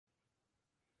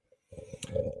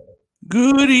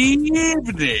Good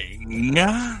evening.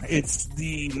 It's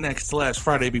the next last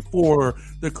Friday before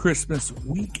the Christmas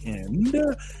weekend,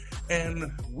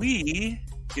 and we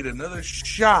get another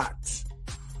shot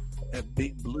at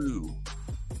Big Blue.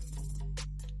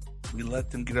 We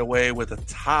let them get away with a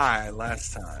tie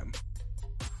last time.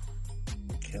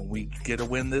 Can we get a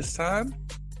win this time?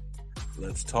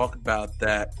 Let's talk about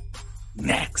that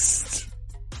next.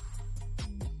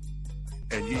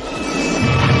 And you...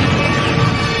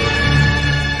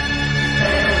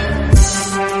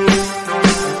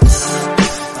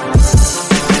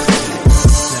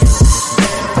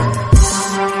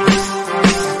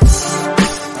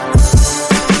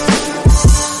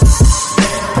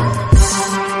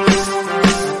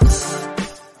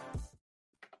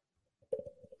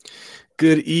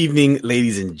 Good evening,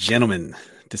 ladies and gentlemen.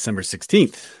 December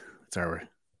 16th. It's our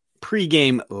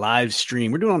pregame live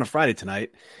stream. We're doing it on a Friday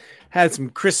tonight. Had some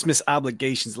Christmas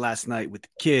obligations last night with the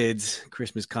kids,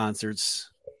 Christmas concerts.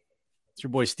 It's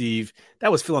your boy Steve.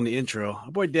 That was Phil on the intro.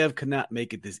 Our boy Dev could not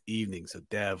make it this evening. So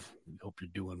Dev, we hope you're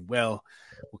doing well.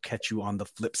 We'll catch you on the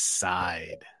flip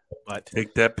side. But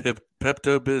take that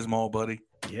Pepto-Bismol, buddy.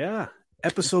 Yeah.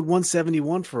 Episode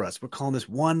 171 for us. We're calling this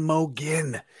One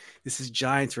Mo'Gin. This is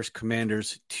Giants versus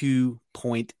Commanders 2.0.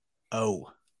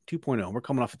 2.0. We're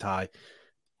coming off a tie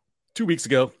 2 weeks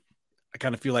ago. I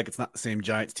kind of feel like it's not the same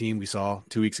Giants team we saw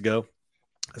 2 weeks ago,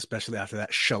 especially after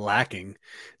that shellacking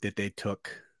that they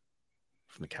took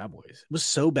from the Cowboys. It was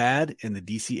so bad in the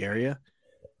DC area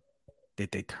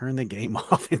that they turned the game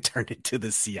off and turned it to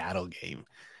the Seattle game.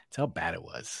 That's how bad it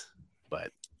was.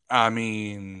 But I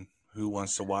mean, who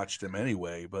wants to watch them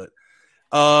anyway? But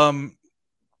I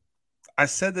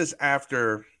said this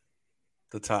after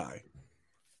the tie.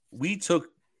 We took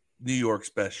New York's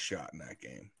best shot in that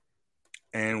game,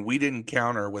 and we didn't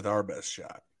counter with our best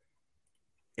shot,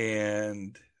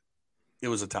 and it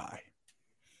was a tie.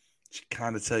 Should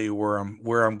kind of tell you where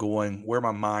I'm going, where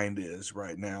my mind is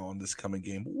right now on this coming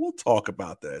game. We'll talk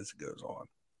about that as it goes on.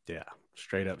 Yeah,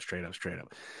 straight up.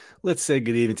 Let's say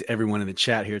good evening to everyone in the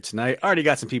chat here tonight. Already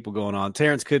got some people going on.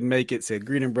 Terrence couldn't make it, said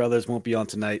Green Brothers won't be on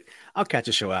tonight. I'll catch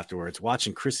a show afterwards.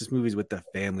 Watching Christmas movies with the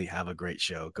family. Have a great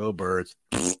show. Go Birds.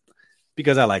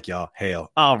 Because I like y'all.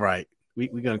 Hail. All right. We're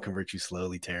going to convert you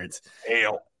slowly, Terrence.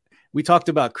 Hail. We talked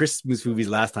about Christmas movies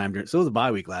last time. So it was a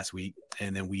bye week last week.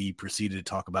 And then we proceeded to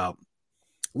talk about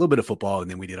a little bit of football. And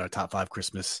then we did our top 5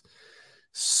 Christmas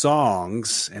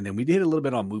songs. And then we did a little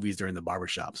bit on movies during the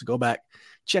barbershop. So go back,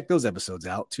 check those episodes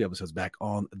out. 2 episodes back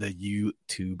on the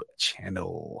YouTube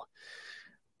channel.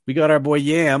 We got our boy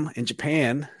Yam in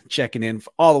Japan checking in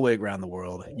all the way around the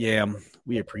world. Yam,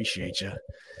 we appreciate you.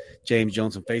 James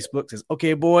Jones on Facebook says,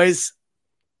 okay, boys,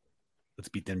 let's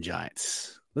beat them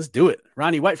Giants. Let's do it.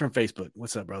 Ronnie White from Facebook.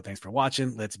 What's up, bro? Thanks for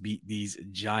watching. Let's beat these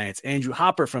Giants. Andrew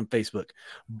Hopper from Facebook.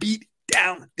 Beat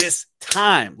down this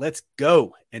time. Let's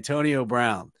go. Antonio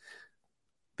Brown.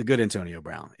 The good Antonio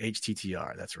Brown.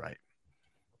 HTTR. That's right.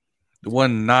 The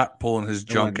one not pulling his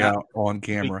junk out on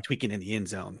camera. Tweaking in the end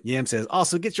zone. Yam says,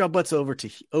 also get your butts over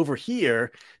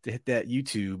here to hit that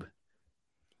YouTube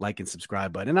like and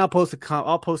subscribe button. And I'll post the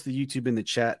YouTube in the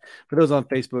chat. For those on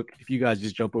Facebook, if you guys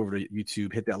just jump over to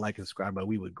YouTube, hit that like and subscribe button,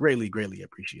 we would greatly, greatly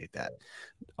appreciate that.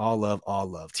 All love, all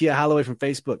love. Tia Holloway from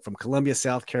Facebook, from Columbia,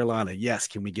 South Carolina. Yes,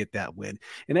 can we get that win?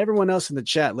 And everyone else in the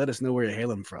chat, let us know where you're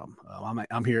hailing from.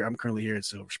 I'm here. I'm currently here in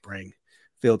Silver Spring.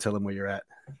 Phil, tell them where you're at.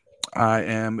 I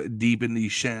am deep in the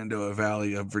Shenandoah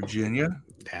Valley of Virginia.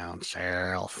 Down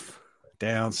south.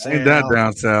 Ain't that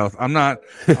down south? I'm not.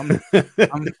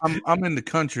 I'm in the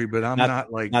country, but I'm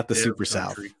not the super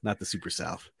south. Not the super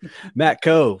south. Matt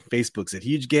Coe, Facebook said,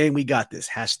 huge game. We got this.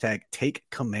 Hashtag take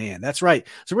command. That's right.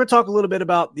 So we're going to talk a little bit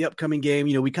about the upcoming game.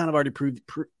 You know, we kind of already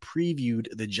previewed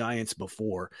the Giants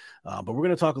before, but we're going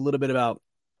to talk a little bit about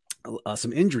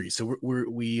some injuries. So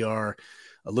we are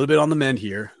a little bit on the mend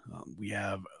here. We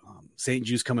have St.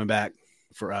 Juice coming back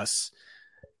for us,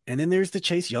 and then there's the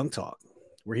Chase Young talk.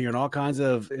 We're hearing all kinds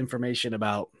of information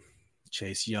about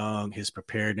Chase Young, his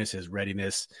preparedness, his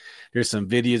readiness. There's some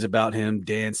videos about him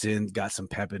dancing, got some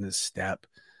pep in his step.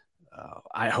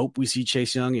 I hope we see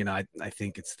Chase Young, and I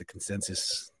think it's the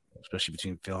consensus, especially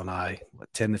between Phil and I.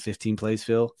 10 to 15 plays,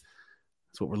 Phil?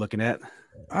 That's what we're looking at.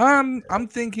 I'm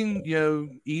thinking,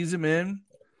 ease him in.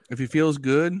 If he feels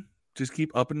good, just keep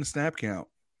upping the snap count.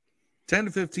 10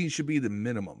 to 15 should be the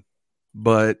minimum,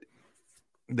 but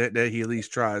that he at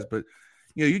least tries. But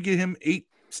you get him 8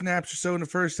 snaps or so in the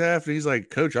first half, and he's like,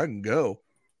 Coach, I can go.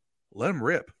 Let him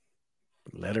rip.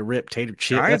 Let it rip, tater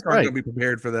chip. Giants aren't going to be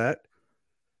prepared for that.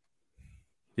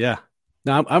 Yeah.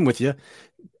 No, I'm with you.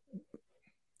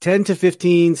 10 to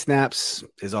 15 snaps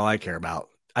is all I care about.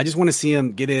 I just want to see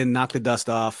him get in, knock the dust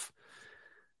off,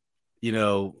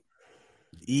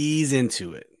 ease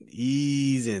into it,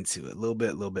 a little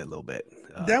bit.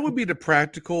 That would be the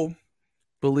practical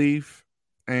belief.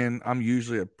 And I'm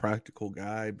usually a practical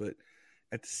guy, but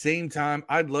at the same time,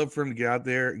 I'd love for him to get out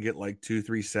there and get like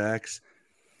 2-3 sacks.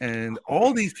 And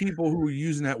all these people who are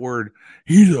using that word,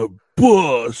 he's a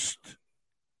bust,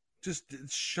 just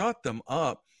shut them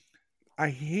up. I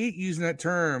hate using that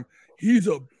term. He's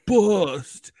a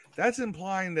bust. That's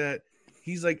implying that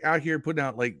he's like out here putting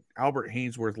out like Albert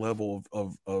Hainsworth level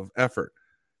of effort.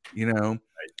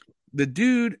 The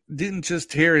dude didn't just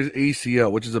tear his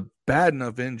ACL, which is a bad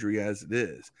enough injury as it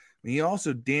is. He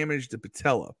also damaged the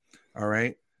patella. All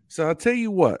right. So I'll tell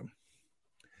you what.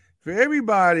 For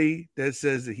everybody that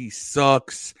says that he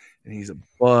sucks and he's a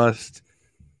bust,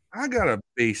 I got a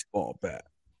baseball bat.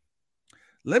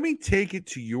 Let me take it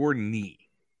to your knee.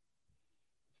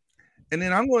 And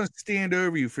then I'm going to stand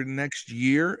over you for the next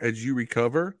year as you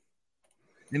recover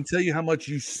and tell you how much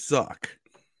you suck.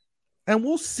 And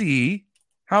we'll see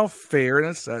how fair an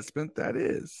assessment that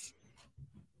is.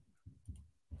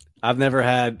 I've never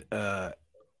had ACL,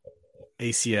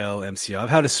 MCL. I've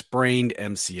had a sprained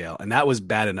MCL, and that was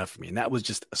bad enough for me. And that was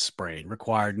just a sprain,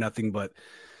 required nothing but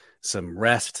some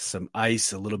rest, some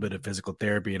ice, a little bit of physical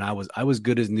therapy. And I was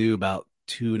good as new about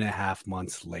 2.5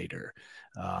 months later.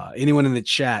 Anyone in the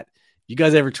chat, you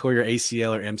guys ever tore your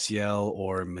ACL or MCL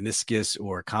or meniscus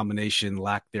or a combination,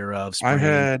 lack thereof? Sprain?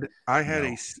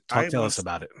 Tell us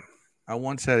about it. I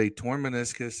once had a torn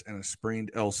meniscus and a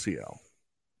sprained LCL.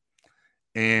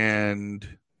 And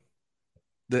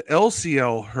the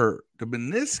LCL hurt. The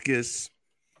meniscus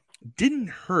didn't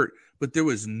hurt, but there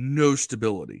was no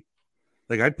stability.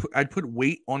 Like I'd put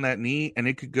weight on that knee and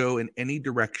it could go in any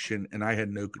direction and I had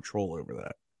no control over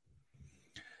that.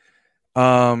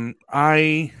 And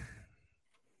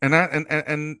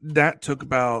that took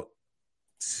about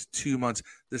 2 months.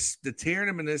 The tear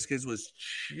in the meniscus was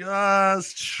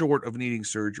just short of needing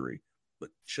surgery, but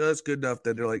just good enough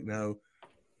that they're like, no,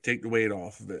 take the weight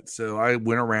off of it. So I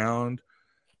went around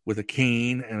with a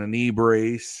cane and a knee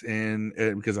brace, and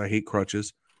because I hate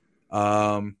crutches,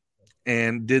 and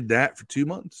did that for 2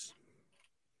 months.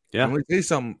 Yeah. Let me tell you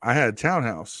something. I had a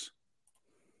townhouse,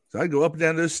 so I'd go up and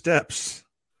down those steps,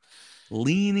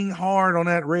 leaning hard on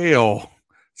that rail,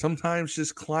 sometimes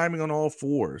just climbing on all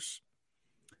fours.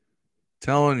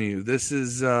 Telling you, it's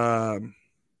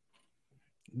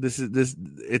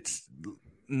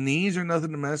knees are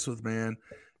nothing to mess with, man.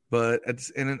 But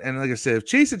and like I said, if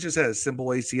Chase had just had a simple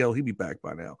ACL, he'd be back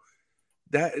by now.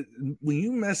 That when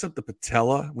you mess up the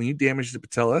patella, when you damage the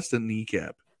patella, that's the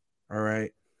kneecap. All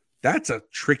right, that's a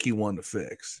tricky one to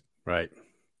fix. Right.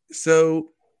 So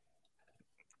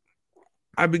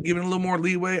I've been given a little more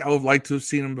leeway. I would like to have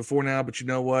seen him before now, but you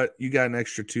know what? You got an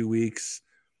extra 2 weeks.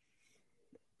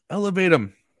 Elevate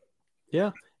him.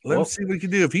 Yeah. Let him see what he can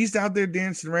do. If he's out there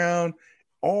dancing around,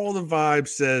 all the vibe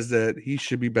says that he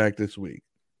should be back this week.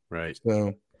 Right.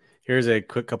 So here's a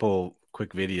couple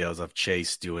quick videos of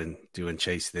Chase doing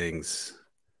Chase things.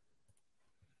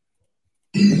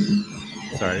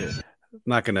 Sorry, I'm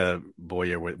not gonna bore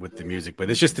you with the music, but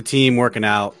it's just the team working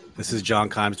out. This is John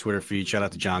Keim's Twitter feed. Shout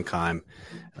out to John Keim.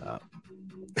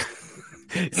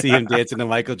 See him dancing to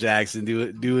Michael Jackson,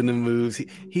 doing the moves.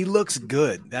 He looks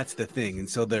good. That's the thing. And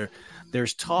so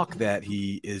there's talk that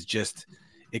he is just,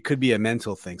 it could be a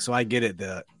mental thing. So I get it.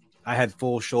 I had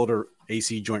full shoulder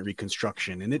AC joint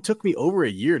reconstruction, and it took me over a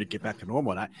year to get back to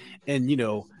normal. And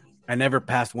I never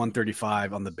passed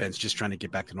 135 on the bench just trying to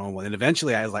get back to normal. And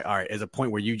eventually I was like, all right, there's a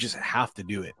point where you just have to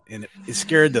do it. And it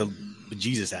scared the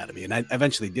bejesus out of me. And I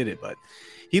eventually did it, but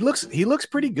he looks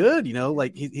pretty good,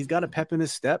 like he's got a pep in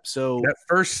his step. So that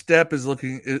first step is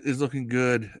looking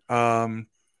good. No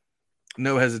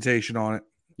hesitation on it.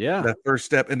 Yeah. That first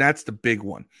step. And that's the big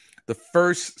one. The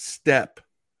first step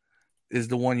is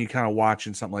the one you kind of watch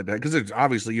in something like that. Because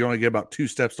obviously you only get about 2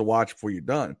 steps to watch before you're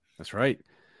done. That's right.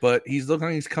 But he's looking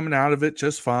like he's coming out of it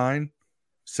just fine.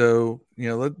 So,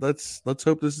 let's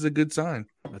hope this is a good sign.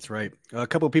 That's right. A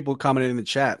couple of people commented in the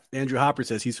chat. Andrew Hopper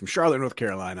says he's from Charlotte, North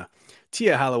Carolina.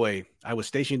 Tia Holloway, I was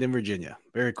stationed in Virginia.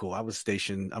 Very cool. I'm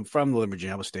from Northern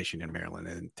Virginia. I was stationed in Maryland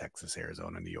and Texas,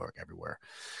 Arizona, New York, everywhere.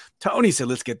 Tony said,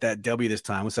 let's get that W this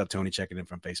time. What's up, Tony? Checking in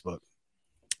from Facebook.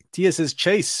 Tia says,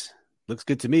 Chase, looks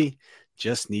good to me.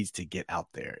 Just needs to get out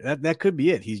there. That could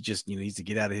be it. He's just, needs to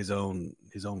get out of his own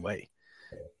way.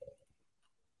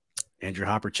 Andrew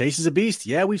Hopper, Chase is a beast.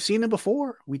 Yeah, we've seen him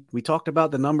before. We talked about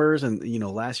the numbers, and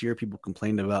last year people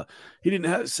complained about he didn't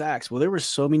have sacks. Well, there were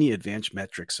so many advanced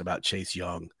metrics about Chase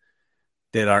Young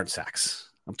that aren't sacks.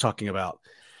 I'm talking about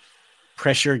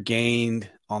pressure gained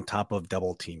on top of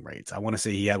double team rates. I want to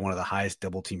say he had one of the highest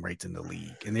double team rates in the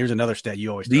league. And there's another stat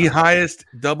you always the highest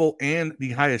double and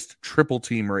the highest triple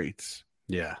team rates.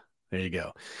 Yeah, there you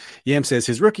go. Yam says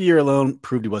his rookie year alone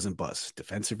proved he wasn't bust.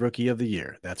 Defensive rookie of the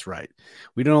year. That's right.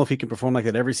 We don't know if he can perform like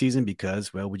that every season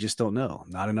because, well, we just don't know.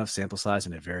 Not enough sample size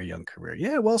in a very young career.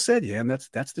 Yeah, well said, Yam.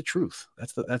 That's the truth.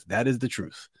 That is the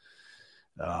truth.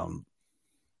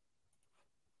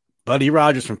 Buddy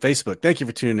Rogers from Facebook, thank you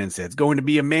for tuning in. Said it's going to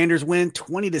be a Manders win,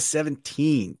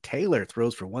 20-17. Taylor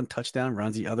throws for 1 touchdown,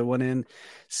 runs the other one in.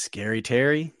 Scary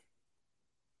Terry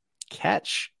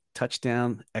catch,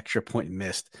 touchdown, extra point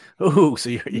missed. Oh,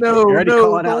 so you're already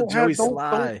calling out Joey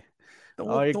Sly.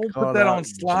 Don't put that on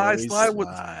Sly. Sly.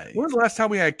 When was the last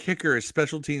time we had kicker as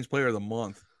special teams player of the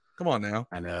month? Come on now.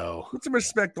 I know. Put some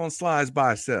respect on Sly's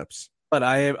biceps. But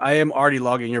I am already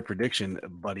logging your prediction,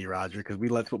 Buddy Roger, because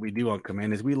that's what we do on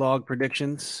Command is we log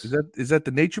predictions. Is that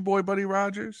the Nature Boy, Buddy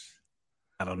Rogers?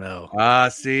 I don't know.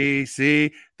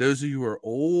 See, those of you who are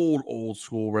old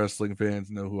school wrestling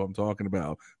fans know who I'm talking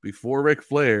about. Before Ric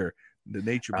Flair, the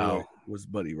Nature Boy was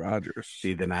Buddy Rogers.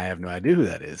 See, then I have no idea who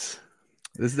that is.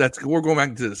 We're going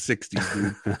back to the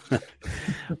 60s, dude.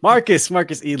 Marcus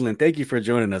Edlin, thank you for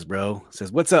joining us, bro.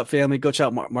 Says, what's up, family? Go check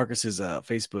out Marcus's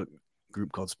Facebook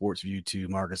group called Sports View 2.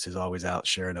 Marcus is always out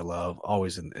sharing the love,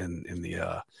 always in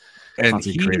the and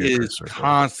he is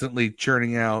constantly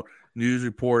churning out news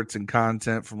reports and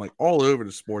content from like all over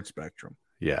the sports spectrum.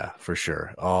 Yeah, for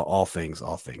sure. All things,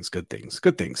 good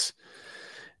things.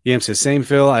 Yam says, same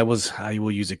Phil. I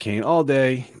will use a cane all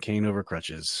day. Cane over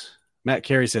crutches. Matt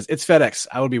Carey says it's FedEx.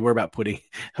 I would be worried about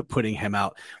putting him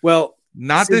out. Well,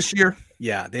 not this year.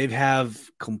 Yeah, they have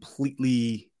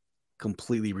completely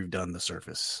redone the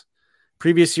surface.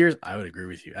 Previous years, I would agree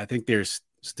with you. I think there's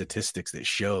statistics that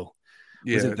show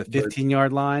was it the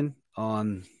 15-yard line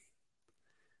on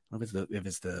if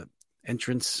it's the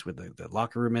entrance with the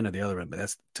locker room in or the other end, but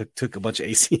that's took a bunch of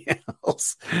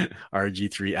ACLs.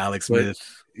 RG3, Alex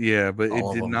Smith. Yeah, but it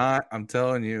did not. I'm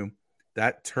telling you,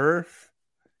 that turf,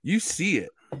 you see it.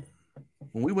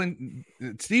 When we went,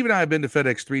 Steve and I have been to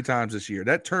FedEx 3 times this year.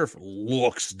 That turf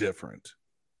looks different.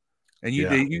 And you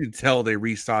can tell they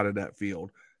resodded that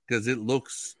field. Because it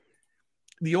looks,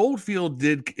 the old field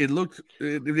they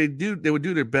would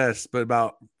do their best, but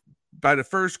by the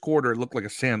first quarter, it looked like a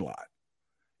sand lot.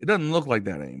 It doesn't look like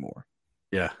that anymore.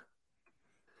 Yeah.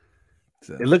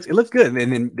 So. It looks good.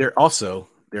 And then there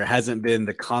hasn't been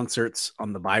the concerts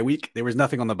on the bye week. There was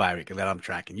nothing on the bye week that I'm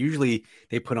tracking. Usually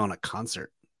they put on a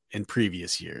concert in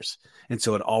previous years. And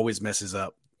so it always messes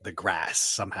up the grass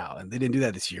somehow. And they didn't do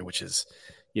that this year, which is,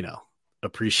 we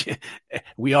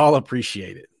all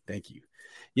appreciate it. Thank you.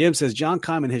 Yim says John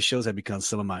Kime and his shows have become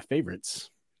some of my favorites.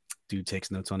 Dude takes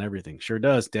notes on everything. Sure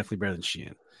does. Definitely better than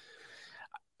Sheehan.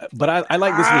 But I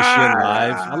like listening to Sheehan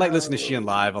live. I like listening to Sheehan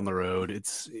live on the road.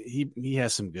 He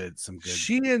has some good.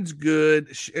 Sheehan's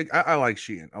good. I like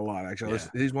Sheehan a lot, actually. Yeah.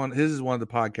 His is one of the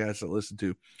podcasts I listen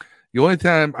to. The only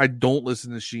time I don't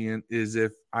listen to Sheehan is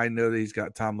if I know that he's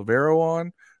got Tom Lavero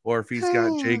on or if he's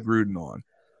got Jay Gruden on.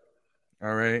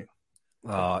 All right.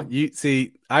 You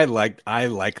see, I like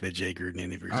the Jay Gruden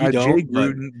interviews.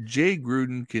 Jay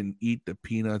Gruden can eat the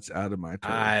peanuts out of my toe.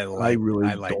 I like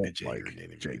the Jay Gruden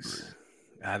interviews.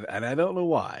 And I don't know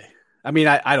why. I mean,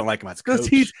 I don't like him as a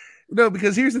coach.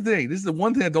 Because here's the thing. This is the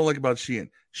one thing I don't like about Sheehan.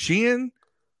 Sheehan,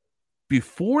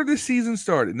 before the season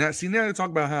started, now they talk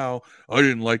about how I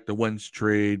didn't like the Wentz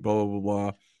trade, blah, blah, blah,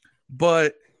 blah.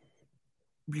 But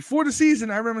before the season,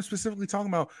 I remember specifically talking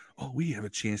about, we have a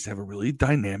chance to have a really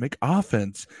dynamic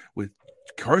offense with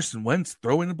Carson Wentz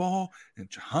throwing the ball and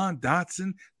Jahan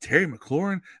Dotson, Terry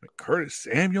McLaurin, Curtis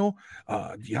Samuel,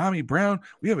 De'Ami Brown.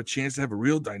 We have a chance to have a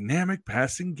real dynamic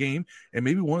passing game and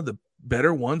maybe one of the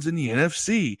better ones in the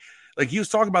NFC. Like he was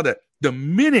talking about that. The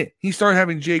minute he started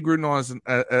having Jay Gruden on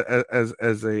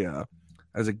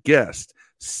as a guest,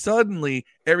 suddenly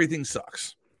everything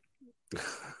sucks.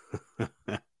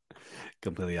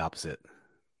 Completely opposite.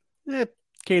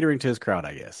 Catering to his crowd,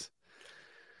 I guess.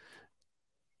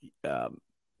 I'm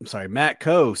sorry. Matt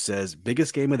Coe says,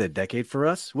 biggest game of the decade for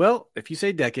us? Well, if you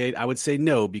say decade, I would say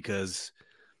no, because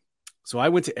I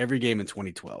went to every game in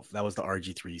 2012. That was the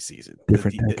RG3 season.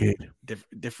 Different decade.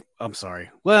 Different. I'm sorry.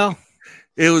 Well,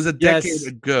 it was a decade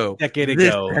ago.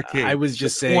 I was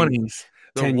just saying 20s.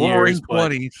 10 years.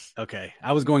 20s. Okay.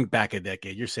 I was going back a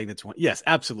decade. You're saying the 20. Yes,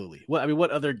 absolutely. What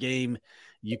other game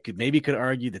you could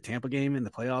argue the Tampa game in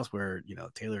the playoffs where,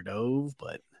 Taylor dove,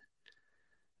 but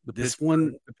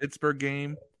the Pittsburgh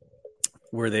game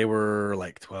where they were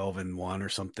like 12-1 or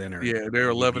something, or they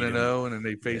were 11-0 and then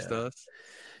they faced us.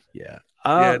 Yeah.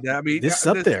 Yeah, I mean, this is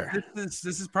up there. This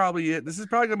is probably it. This is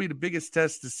probably going to be the biggest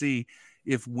test to see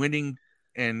if winning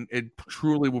and it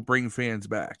truly will bring fans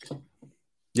back.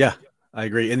 Yeah, I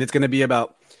agree. And it's going to be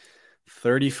about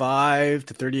 35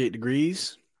 to 38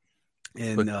 degrees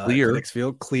in FedEx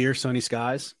Field, clear, sunny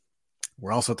skies.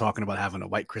 We're also talking about having a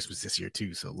white Christmas this year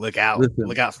too. So look out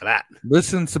for that.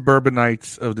 Listen,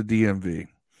 suburbanites of the DMV.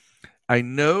 I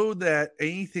know that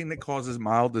anything that causes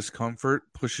mild discomfort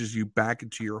pushes you back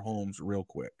into your homes real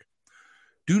quick.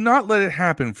 Do not let it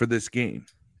happen for this game.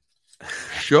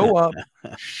 Show up,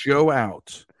 show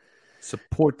out,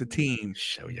 support the team.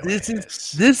 Show your this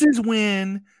ass.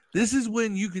 is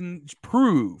when you can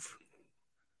prove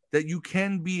that you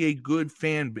can be a good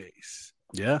fan base.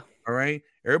 Yeah. All right.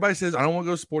 Everybody says, I don't want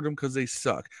to go support them because they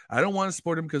suck. I don't want to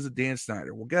support them because of Dan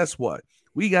Snyder. Well, guess what?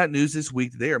 We got news this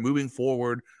week. They are moving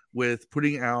forward with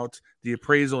putting out the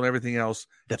appraisal and everything else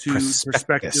the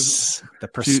prospectus to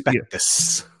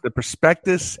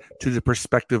the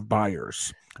prospective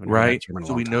buyers, right?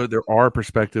 So we know there are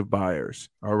prospective buyers.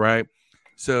 All right.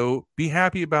 So be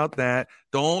happy about that.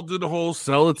 Don't do the whole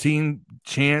sell a team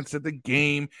chance at the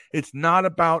game. It's not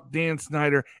about Dan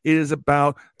Snyder. It is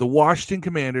about the Washington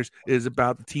Commanders. It is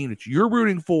about the team that you're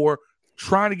rooting for,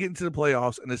 trying to get into the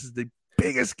playoffs. And this is the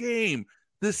biggest game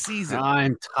this season.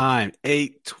 Prime time,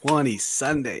 8:20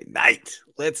 Sunday night.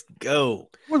 Let's go.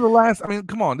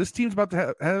 Come on. This team's about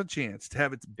to have a chance to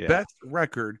have its best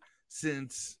record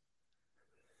since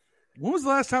when was the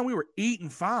last time we were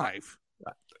 8-5?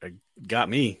 Got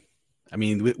me. I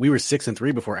mean, we were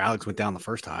 6-3 before Alex went down the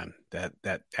first time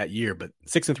that year, but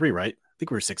 6-3, right? I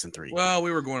think we were 6-3. Well,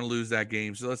 we were going to lose that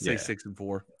game, so let's say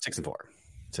 6-4. 6-4.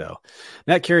 So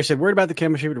Matt Carey said, worried about the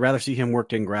chemistry, would rather see him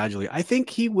worked in gradually. I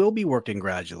think he will be working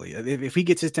gradually. If he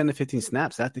gets his 10 to 15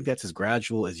 snaps, I think that's as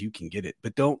gradual as you can get it.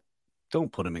 But don't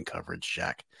put him in coverage,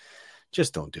 Jack.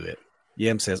 Just don't do it.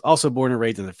 Yam says, also born and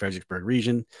raised in the Fredericksburg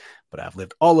region, but I've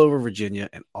lived all over Virginia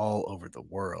and all over the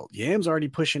world. Yam's already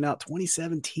pushing out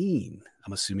 2017.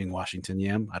 I'm assuming Washington,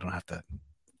 Yam. I don't have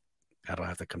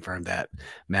to confirm that.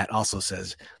 Matt also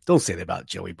says, don't say that about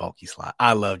Joey Bulky Sly.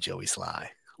 I love Joey Sly.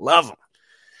 Love him.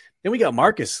 Then we got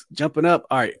Marcus jumping up.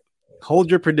 All right. Hold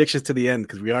your predictions to the end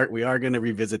because we are going to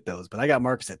revisit those. But I got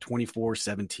Marcus at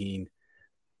 24-17.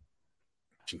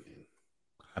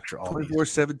 After all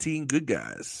 24-17, good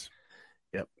guys.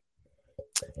 Yep.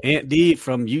 Aunt D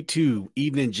from YouTube.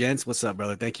 Evening, gents. What's up,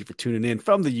 brother? Thank you for tuning in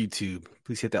from the YouTube.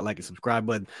 Please hit that like and subscribe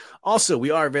button. Also,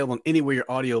 we are available on anywhere your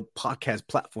audio podcast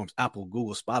platforms, Apple,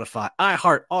 Google, Spotify,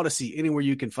 iHeart, Odyssey, anywhere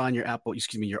you can find your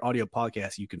audio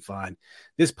podcast, you can find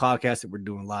this podcast that we're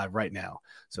doing live right now.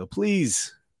 So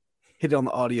please hit it on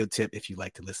the audio tip if you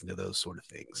like to listen to those sort of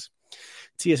things.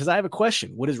 Tia says, I have a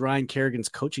question. What is Ryan Kerrigan's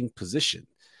coaching position?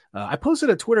 I posted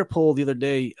a Twitter poll the other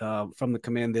day from the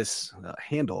Command This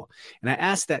handle, and I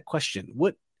asked that question.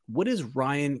 What is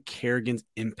Ryan Kerrigan's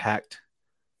impact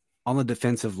on the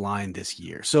defensive line this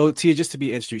year? So, Tia, just to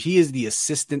be interested, he is the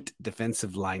assistant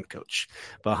defensive line coach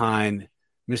behind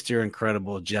Mr.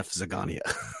 Incredible Jeff Zaganina.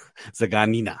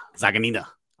 Zaganina.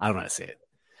 I don't know how to say it.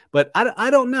 But I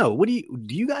don't know.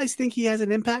 Do you guys think he has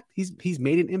an impact? He's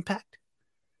made an impact?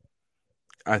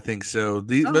 I think so.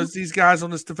 Most of these guys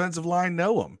on this defensive line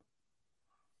know him.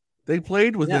 They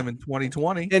played with him in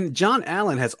 2020. And John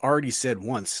Allen has already said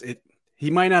once he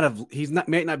might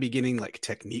not be getting like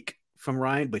technique from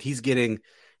Ryan, but he's getting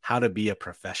how to be a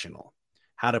professional,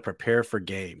 how to prepare for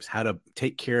games, how to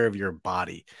take care of your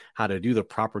body, how to do the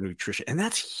proper nutrition. And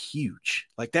that's huge.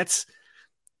 Like that's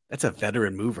a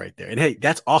veteran move right there. And hey,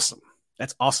 that's awesome.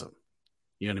 That's awesome.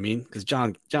 You know what I mean? Because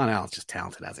John Allen's just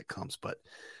talented as it comes, but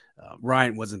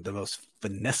Ryan wasn't the most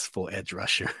finesseful edge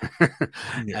rusher,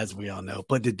 as we all know.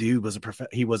 But the dude was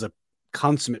he was a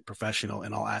consummate professional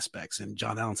in all aspects. And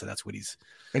John Allen said that's what he's.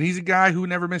 And he's a guy who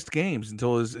never missed games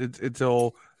until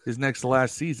his next to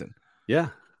last season. Yeah.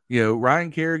 You know,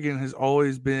 Ryan Kerrigan has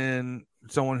always been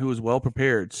someone who was well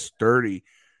prepared, sturdy,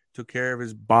 took care of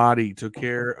his body, took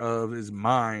care of his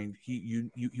mind.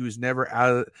 He was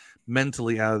never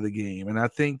mentally out of the game. And I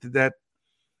think that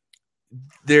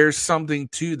there's something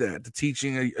to that, to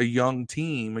teaching a young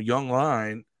team, a young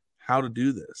line, how to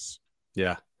do this.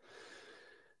 Yeah.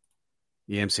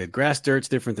 Yam said, grass dirt's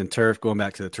different than turf. Going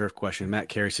back to the turf question, Matt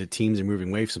Carey said teams are moving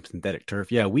away from synthetic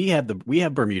turf. Yeah, we have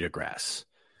Bermuda grass.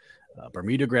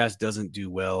 Bermuda grass doesn't do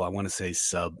well. I want to say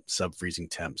sub freezing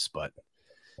temps, but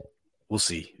we'll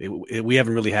see. We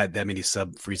haven't really had that many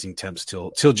sub freezing temps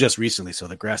till just recently, so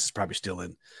the grass is probably still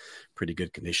in pretty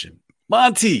good condition.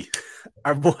 Monty,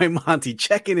 our boy Monty,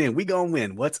 checking in. We gonna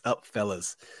win. What's up,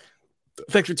 fellas?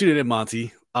 Thanks for tuning in,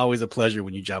 Monty. Always a pleasure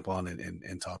when you jump on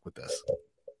and talk with us.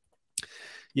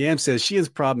 Yam says Sheehan's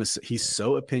problem is he's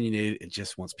so opinionated and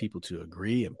just wants people to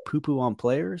agree and poo-poo on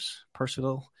players.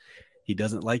 Personal. He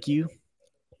doesn't like you.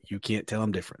 You can't tell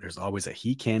him different. There's always a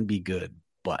he can be good,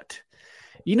 but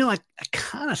I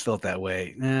kind of felt that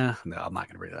way. No, I'm not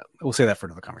going to bring that up. We'll say that for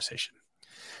another conversation.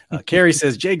 Carrie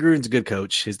says Jay Gruden's a good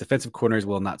coach. His defensive corners,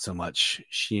 well, not so much.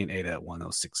 She ain't a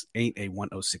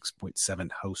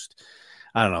 106.7 host.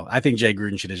 I don't know. I think Jay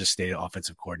Gruden should have just stayed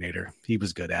offensive coordinator. He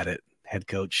was good at it. Head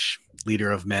coach,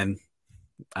 leader of men.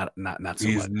 Not so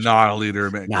He's much. He's not a leader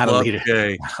of men. Not Club a leader.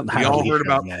 J. We all heard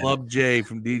about men. Club J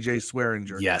from DJ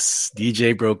Swearinger. Yes,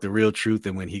 DJ broke the real truth,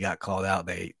 and when he got called out,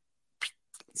 they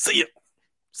see you.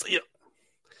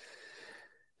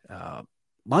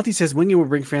 Monty says, when you will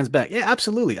bring fans back? Yeah,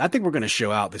 absolutely. I think we're going to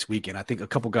show out this weekend. I think a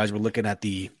couple guys were looking at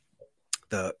the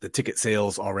ticket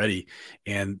sales already,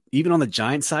 and even on the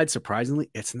Giants side,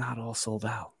 surprisingly, it's not all sold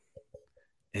out.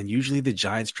 And usually the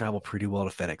Giants travel pretty well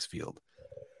to FedEx Field.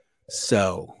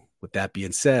 So with that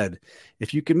being said,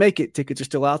 if you can make it, tickets are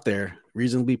still out there,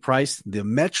 reasonably priced. The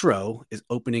Metro is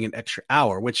opening an extra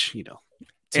hour, which,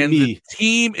 the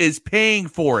team is paying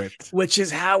for it. Which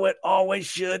is how it always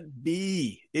should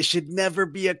be. It should never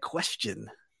be a question.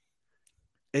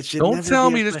 Don't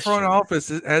tell me this front office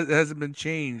hasn't been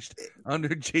changed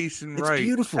under Jason Wright. It's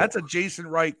beautiful. That's a Jason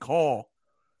Wright call.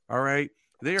 All right.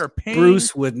 They are paying.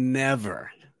 Bruce would never.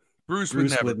 Jason Dan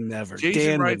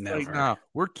Wright's would never. like, nah,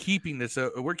 we're keeping this.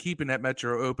 We're keeping that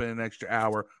Metro open an extra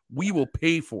hour. We will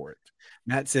pay for it.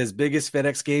 Matt says biggest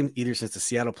FedEx game either since the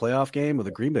Seattle playoff game or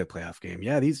the Green Bay playoff game.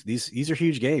 Yeah, these are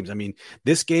huge games. I mean,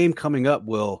 this game coming up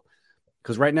will,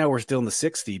 because right now we're still in the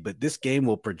 60, but this game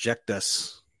will project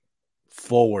us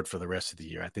forward for the rest of the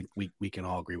year. I think we can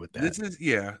all agree with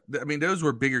that. I mean, those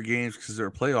were bigger games because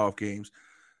they're playoff games.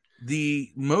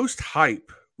 The most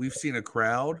hype we've seen a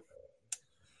crowd,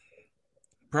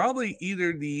 probably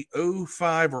either the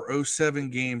 05 or 07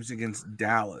 games against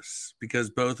Dallas, because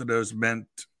both of those meant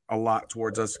a lot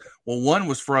towards us. Well, one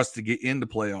was for us to get into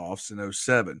playoffs in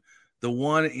 07. The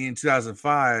one in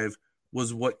 2005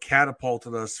 was what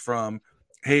catapulted us from,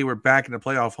 hey, we're back in the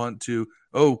playoff hunt, to,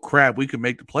 oh, crap, we could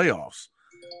make the playoffs.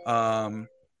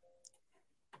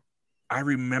 I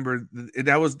remember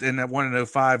that was, and that one in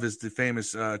 05 is the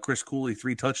famous Chris Cooley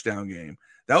 3-touchdown game.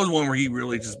 That was one where he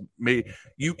really just made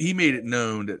it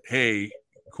known that, hey,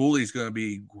 Cooley's going to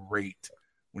be great,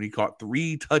 when he caught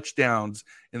 3 touchdowns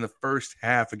in the first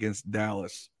half against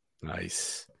Dallas.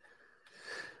 Nice.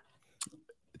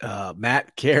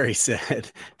 Matt Carey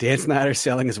said, Dan Snyder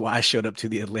selling is why I showed up to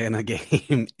the Atlanta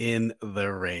game in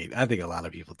the rain. I think a lot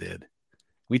of people did.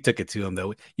 We took it to him,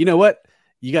 though. You know what?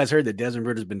 You guys heard that Desmond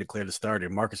Ridder's been declared a starter.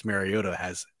 Marcus Mariota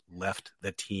has left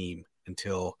the team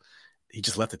until he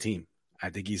just left the team. I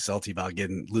think he's salty about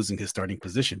losing his starting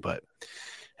position, but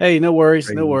hey, no worries.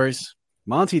 No worries.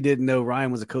 Monty didn't know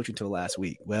Ryan was a coach until last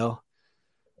week. Well,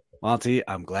 Monty,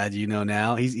 I'm glad you know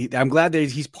now. I'm glad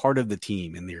that he's part of the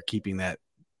team and they're keeping that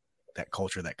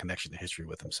culture, that connection to history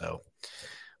with him. So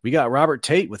we got Robert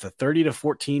Tate with a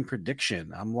 30-14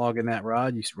 prediction. I'm logging that,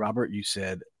 Rod. Robert, you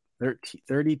said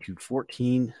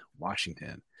 30-14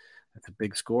 Washington. That's a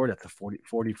big score. That's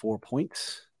 44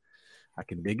 points. I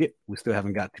can dig it. We still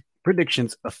haven't got to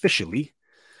predictions officially.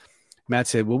 Matt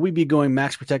said, will we be going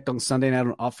max protect on Sunday night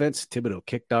on offense? Thibodeau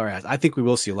kicked our ass. I think we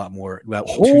will see a lot more. About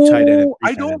 2 tight end and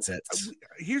 3 tight end sets.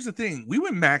 Here's the thing. We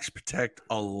went max protect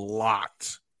a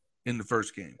lot in the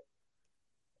first game.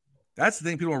 That's the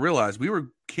thing people don't realize. We were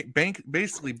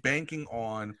basically banking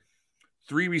on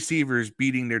 3 receivers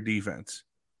beating their defense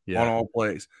on all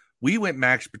plays. We went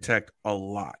max protect a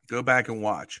lot. Go back and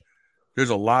watch. There's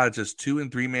a lot of just 2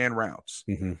 and 3 man routes,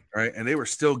 right? And they were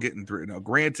still getting through. Now,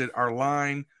 granted, our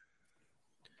line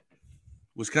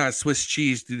was kind of Swiss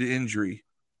cheese due to injury.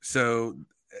 So,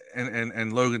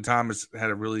 and Logan Thomas had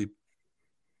a really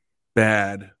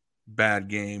bad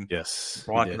game. Yes,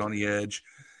 blocking on the edge.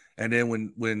 And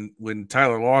then when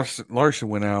Tyler Larson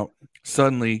went out,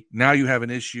 suddenly now you have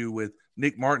an issue with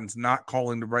Nick Martin's not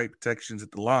calling the right protections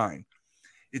at the line.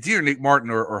 It's either Nick Martin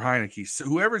or Heineke. So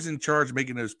whoever's in charge of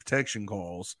making those protection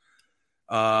calls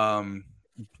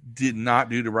did not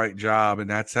do the right job, and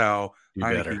that's how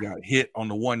Heineke got hit on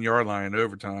the 1 yard line in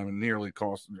overtime and nearly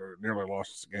lost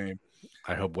us the game.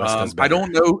 I hope West does better.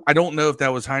 I don't know if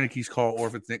that was Heineke's call or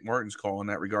if it's Nick Martin's call in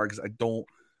that regard, because I don't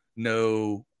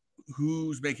know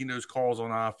who's making those calls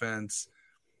on offense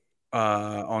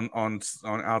on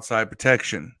outside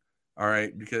protection. All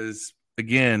right, because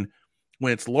again,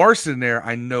 when it's Larson there,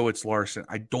 I know it's Larson.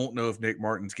 I don't know if Nick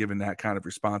Martin's given that kind of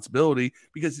responsibility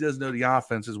because he doesn't know the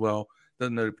offense as well,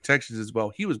 doesn't know the protections as well.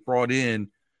 He was brought in,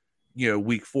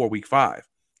 week 4, week 5.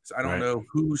 So I don't know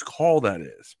whose call that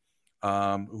is.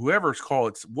 Whoever's call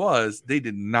it was, they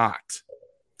did not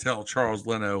tell Charles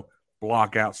Leno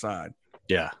block outside.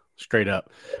 Yeah, straight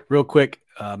up. Real quick,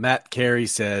 Matt Carey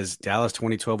says Dallas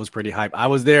 2012 was pretty hype. I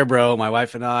was there, bro. My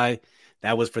wife and I.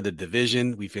 That was for the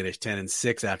division. We finished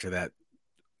 10-6 after that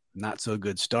not so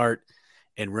good start.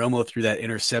 And Romo threw that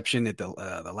interception at the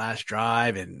last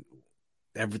drive, and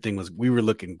we were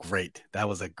looking great. That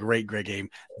was a great game.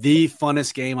 The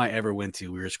funnest game I ever went to.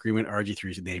 We were screaming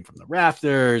RG3's name from the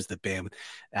rafters. The band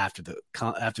after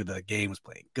the game was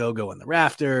playing Go-Go in the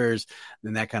rafters.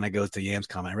 Then that kind of goes to Yam's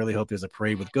comment. I really hope there's a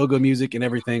parade with Go-Go music and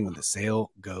everything when the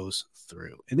sale goes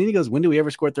through. And then he goes, when do we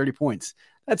ever score 30 points?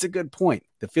 That's a good point.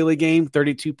 The Philly game,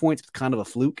 32 points, kind of a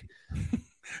fluke.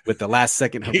 With the last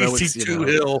second heroics. Casey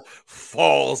Hill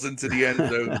falls into the end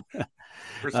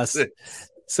zone.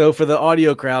 So for the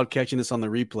audio crowd catching this on the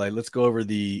replay, let's go over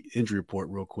the injury report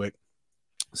real quick.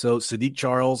 So Sadiq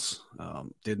Charles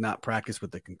did not practice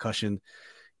with the concussion.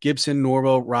 Gibson,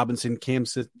 Norwell, Robinson,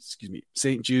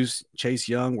 St. Juice, Chase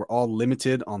Young were all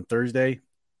limited on Thursday.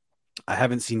 I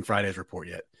haven't seen Friday's report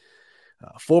yet.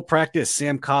 Full practice,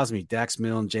 Sam Cosmi, Dax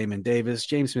Milne, Jamin Davis,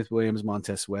 James Smith-Williams,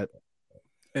 Montez Sweat,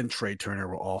 and Trey Turner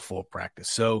were all full practice.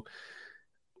 So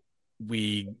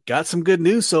we got some good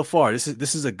news so far. This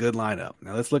is a good lineup.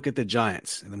 Now let's look at the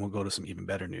Giants, and then we'll go to some even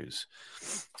better news.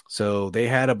 So they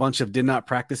had a bunch of did not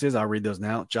practices. I'll read those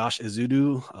now. Josh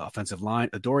Ezeudu, offensive line.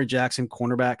 Adoree Jackson,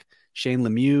 cornerback. Shane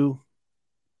Lemieux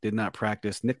did not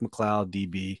practice. Nick McLeod,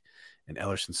 DB, and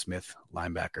Ellerson Smith,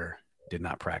 linebacker, did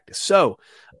not practice. So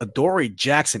Adoree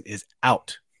Jackson is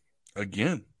out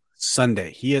again.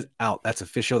 Sunday. He is out. That's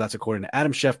official. That's according to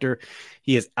Adam Schefter.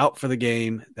 He is out for the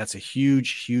game. That's a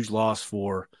huge, huge loss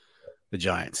for the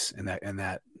Giants and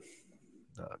that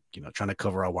trying to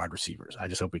cover our wide receivers. I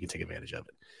just hope we can take advantage of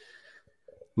it.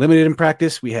 Limited in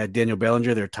practice, we had Daniel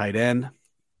Bellinger, their tight end.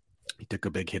 He took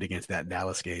a big hit against that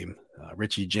Dallas game.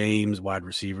 Richie James, wide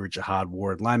receiver. Jihad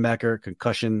Ward, linebacker.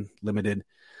 Concussion, limited.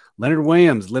 Leonard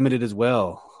Williams, limited as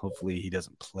well. Hopefully he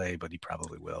doesn't play, but he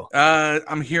probably will.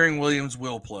 I'm hearing Williams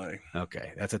will play.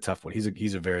 Okay, that's a tough one.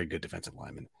 He's a very good defensive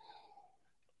lineman.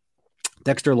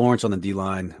 Dexter Lawrence on the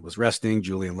D-line was resting.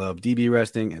 Julian Love, DB,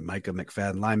 resting. And Micah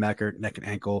McFadden, linebacker, neck and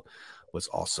ankle, was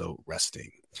also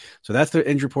resting. So that's the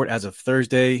injury report as of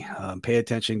Thursday. Pay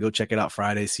attention. Go check it out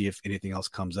Friday. See if anything else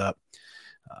comes up.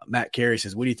 Matt Carey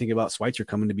says, what do you think about Schweitzer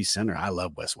coming to be center? I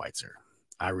love Wes Schweitzer.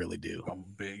 I really do.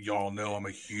 Y'all know I'm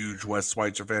a huge Wes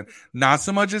Schweitzer fan. Not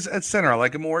so much as at center. I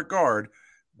like him more at guard,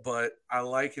 but I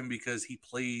like him because he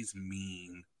plays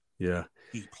mean. Yeah.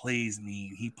 He plays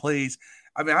mean.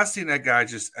 I've seen that guy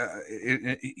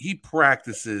he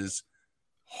practices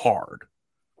hard.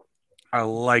 I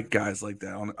like guys like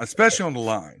that, especially on the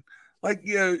line. Like,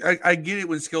 I get it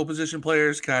when skill position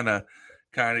players kind of,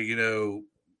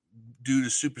 do the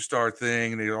superstar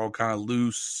thing and they're all kind of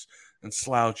loose and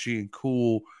slouchy and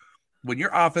cool. When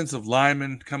your offensive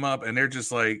linemen come up and they're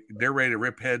just like, they're ready to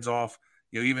rip heads off,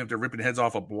 even if they're ripping heads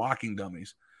off of blocking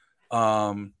dummies.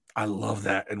 I love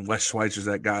that. And Wes Schweitzer's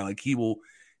that guy. Like he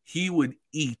would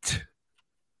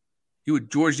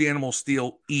George the Animal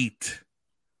Steel eat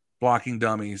blocking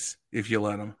dummies if you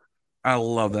let him. I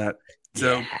love that.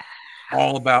 So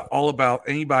all about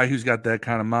anybody who's got that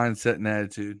kind of mindset and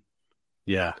attitude.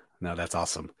 Yeah, no, that's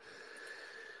awesome.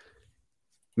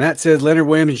 Matt says Leonard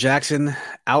Williams Jackson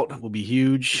out will be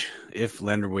huge if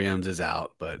Leonard Williams is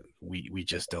out, but we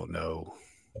just don't know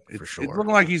for sure. It's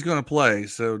looking like he's going to play,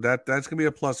 so that's going to be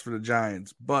a plus for the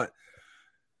Giants. But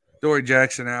Adoree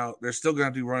Jackson out, they're still going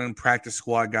to be running practice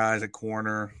squad guys at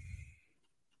corner.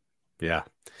 Yeah.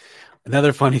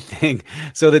 Another funny thing.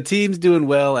 So the team's doing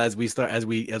well as we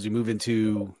move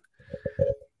into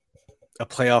a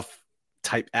playoff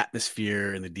type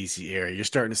atmosphere in the DC area. You're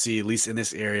starting to see, at least in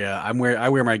this area, I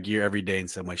wear my gear every day in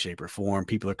some way, shape, or form.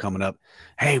 People are coming up,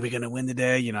 hey, we're gonna win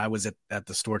today. I was at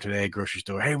the store today, grocery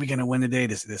store. Hey, we're gonna win today.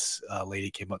 This lady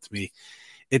came up to me.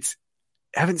 I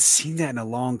haven't seen that in a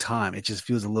long time. It just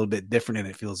feels a little bit different and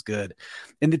it feels good.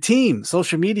 And the team,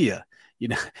 social media,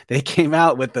 they came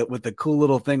out with the cool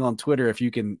little thing on Twitter. If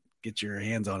you can get your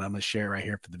hands on it, I'm gonna share it right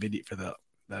here for the video for the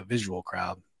visual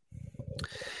crowd.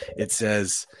 It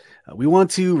says, we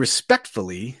want to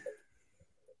respectfully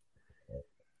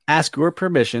ask your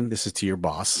permission. This is to your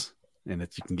boss, and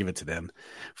if you can give it to them,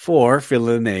 for fill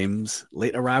in the names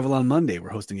late arrival on Monday. We're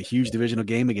hosting a huge divisional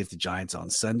game against the Giants on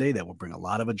Sunday that will bring a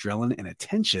lot of adrenaline and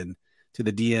attention to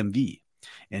the DMV.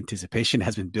 Anticipation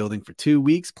has been building for 2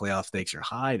 weeks. Playoff stakes are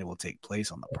high, and it will take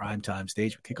place on the primetime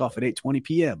stage with kickoff at 8:20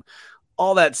 p.m.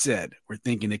 All that said, we're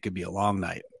thinking it could be a long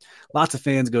night. Lots of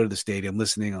fans go to the stadium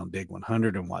listening on Big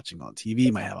 100 and watching on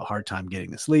TV, might have a hard time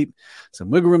getting to sleep. Some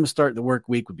wiggle room to start the work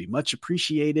week would be much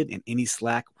appreciated, and any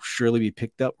slack will surely be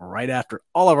picked up right after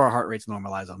all of our heart rates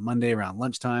normalize on Monday around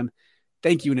lunchtime.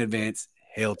 Thank you in advance.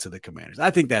 Hail to the Commanders. I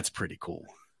think that's pretty cool.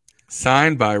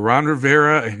 Signed by Ron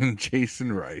Rivera and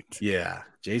Jason Wright. Yeah,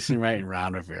 Jason Wright and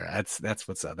Ron Rivera. That's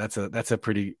what's up. That's a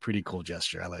pretty cool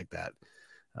gesture. I like that.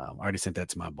 I already sent that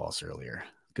to my boss earlier.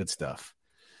 Good stuff.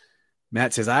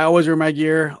 Matt says, I always wear my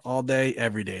gear all day,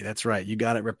 every day. That's right. You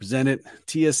got it. Represent it.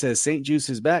 Tia says, St. Juice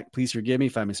is back. Please forgive me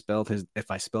if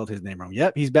I spelled his name wrong.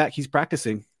 Yep, he's back. He's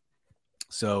practicing.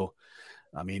 So,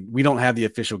 I mean, we don't have the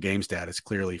official game status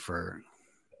clearly for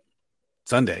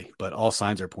Sunday, but all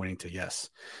signs are pointing to yes.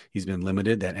 He's been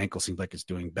limited. That ankle seems like it's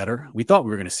doing better. We thought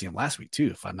we were going to see him last week too,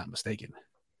 if I'm not mistaken.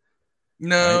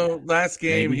 No, right? Last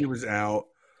game Maybe. He was out.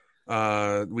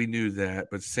 We knew that,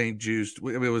 but St. Juice,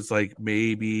 it was like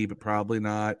maybe, but probably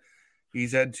not.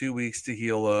 He's had 2 weeks to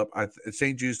heal up.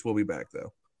 St. Juice will be back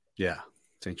though. Yeah,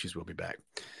 St. Juice will be back.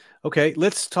 Okay,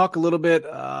 let's talk a little bit.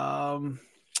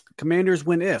 Commanders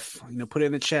win if, put it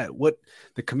in the chat. What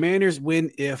the Commanders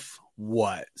win if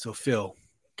what? So Phil,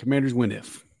 Commanders win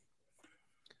if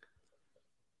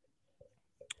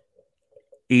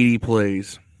 80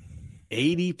 plays.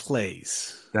 80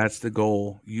 plays. That's the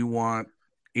goal. You want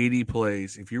 80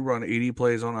 plays. If you run 80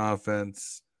 plays on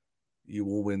offense, you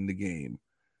will win the game.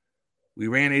 We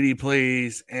ran 80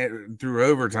 plays through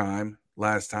overtime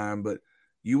last time, but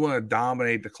you want to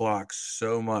dominate the clock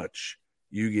so much,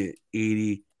 you get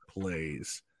 80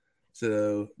 plays.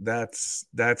 So that's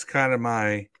kind of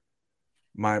my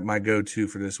go-to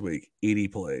for this week, 80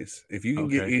 plays. If you can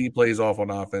get 80 plays off on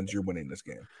offense, you're winning this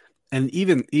game. And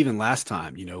even last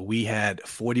time, we had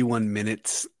 41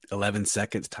 minutes, 11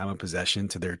 seconds time of possession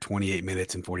to their 28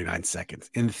 minutes and 49 seconds.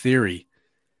 In theory,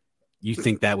 you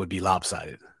think that would be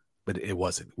lopsided, but it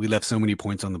wasn't. We left so many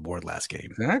points on the board last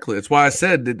game. Exactly. That's why I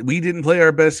said that we didn't play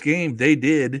our best game. They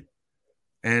did,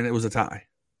 and it was a tie.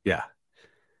 Yeah.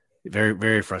 Very,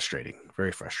 very frustrating.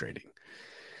 Very frustrating.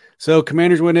 So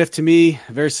Commanders win if, to me,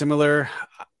 very similar.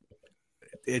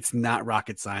 It's not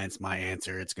rocket science, my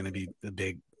answer. It's going to be the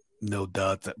big no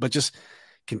duh, but just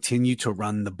continue to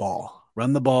run the ball.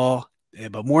 Run the ball,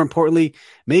 but more importantly,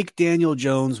 make Daniel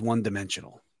Jones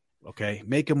one-dimensional, okay?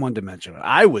 Make him one-dimensional.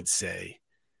 I would say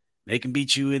make him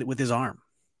beat you with his arm.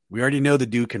 We already know the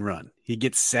dude can run. He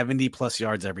gets 70-plus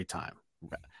yards every time.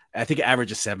 I think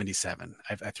average is 77.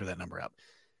 I threw that number out.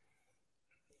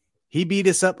 He beat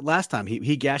us up last time.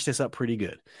 He gashed us up pretty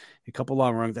good. A couple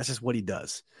long runs. That's just what he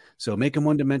does. So make him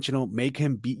one-dimensional. Make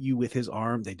him beat you with his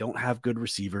arm. They don't have good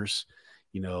receivers.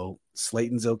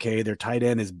 Slayton's okay. Their tight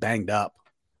end is banged up.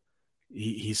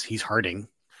 He's hurting.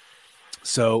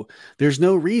 So there's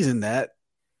no reason that,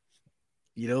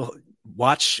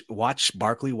 watch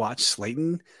Barkley, watch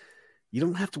Slayton. You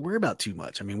don't have to worry about too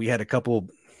much. I mean, we had a couple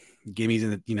gimmies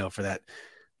in the, for that,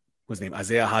 what's his name?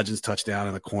 Isaiah Hodgins touchdown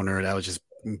in the corner. That was just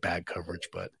bad coverage,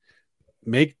 but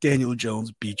make Daniel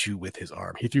Jones beat you with his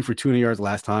arm. He threw for 200 yards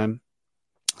last time.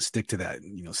 Stick to that.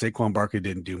 Saquon Barkley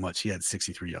didn't do much. He had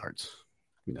 63 yards.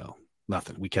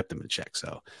 Nothing. We kept him in check.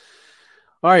 So,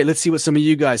 all right, let's see what some of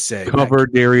you guys say. Cover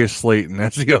Darius Slayton.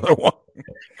 That's the other one.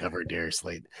 Cover Darius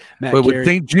Slayton. But with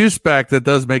St. Juice back, that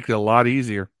does make it a lot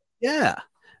easier. Yeah.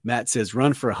 Matt says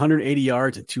run for 180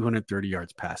 yards and 230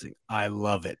 yards passing. I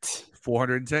love it.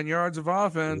 410 yards of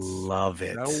offense. Love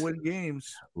it. That will win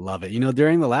games. Love it.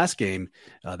 During the last game,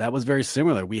 that was very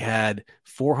similar. We had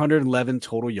 411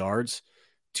 total yards,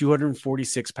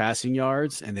 246 passing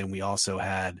yards, and then we also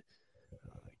had,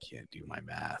 I can't do my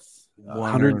math,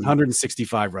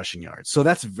 165 rushing yards. So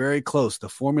that's very close. The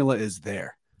formula is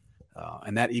there,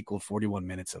 and that equaled 41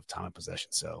 minutes of time of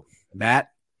possession. So, Matt,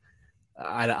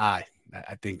 I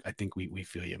think we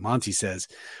feel you. Monty says,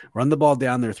 run the ball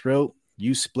down their throat.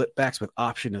 Use split backs with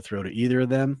option to throw to either of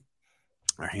them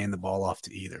or hand the ball off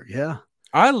to either. Yeah.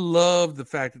 I love the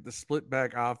fact that the split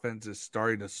back offense is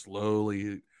starting to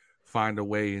slowly find a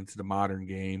way into the modern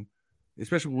game,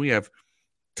 especially when we have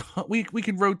we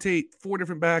can rotate 4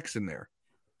 different backs in there.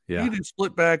 Yeah. You can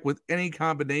split back with any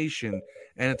combination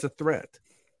and it's a threat.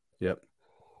 Yep.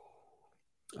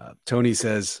 Tony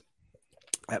says,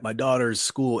 at my daughter's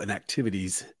school and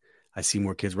activities, I see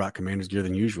more kids rock Commanders gear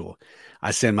than usual.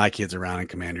 I send my kids around in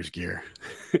Commanders gear.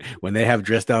 When they have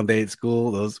dress down day at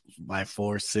school, my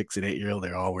 4, 6, and 8-year-old,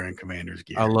 they're all wearing Commanders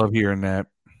gear. I love hearing that.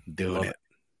 Doing it.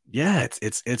 Yeah,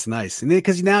 it's nice. And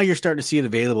because now you're starting to see it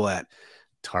available at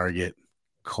Target,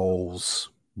 Kohl's,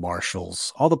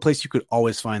 Marshalls, all the places you could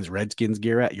always find Redskins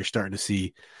gear at. You're starting to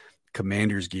see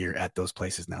Commanders gear at those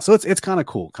places now. So it's kind of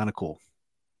cool.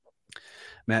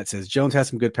 Matt says Jones has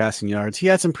some good passing yards. He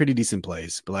had some pretty decent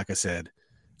plays, but like I said,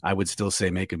 I would still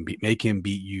say make him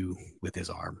beat you with his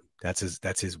arm. That's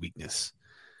his weakness.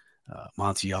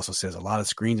 Monty also says a lot of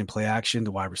screens and play action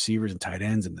to wide receivers and tight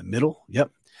ends in the middle.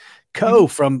 Yep.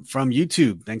 From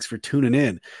YouTube. Thanks for tuning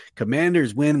in.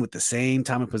 Commanders win with the same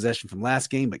time of possession from last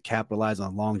game, but capitalize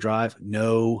on long drive.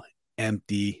 No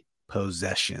empty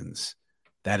possessions.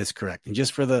 That is correct. And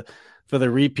just for the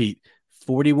repeat,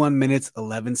 41 minutes,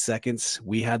 11 seconds.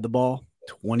 We had the ball.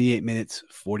 28 minutes,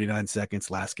 49 seconds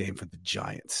last game for the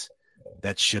Giants.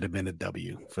 That should have been a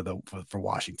W for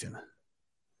Washington.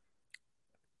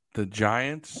 The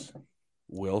Giants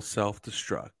will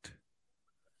self-destruct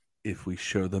if we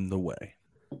show them the way.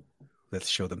 Let's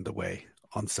show them the way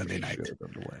on Sunday night.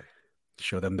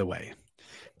 Show them the way.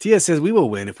 Tia says we will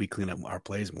win if we clean up our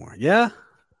plays more. Yeah.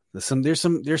 There's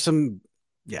some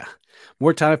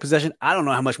more time of possession. I don't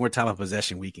know how much more time of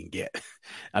possession we can get.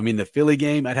 I mean, the Philly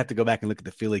game, I'd have to go back and look at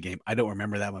the Philly game. I don't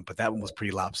remember that one, but that one was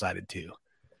pretty lopsided too.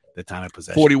 The time of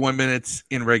possession. 41 minutes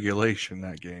in regulation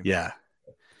that game. Yeah.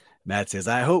 Matt says,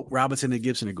 I hope Robinson and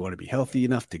Gibson are going to be healthy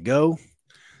enough to go.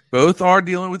 Both are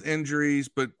dealing with injuries,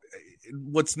 but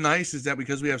what's nice is that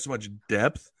because we have so much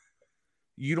depth,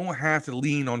 you don't have to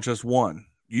lean on just one.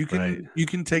 You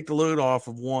can take the load off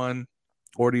of one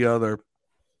or the other.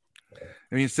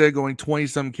 I mean, instead of going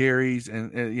 20-some carries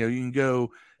and you can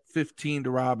go 15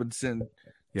 to Robinson,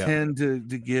 10 to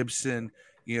Gibson,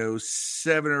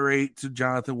 7 or 8 to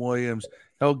Jonathan Williams.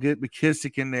 Hell, get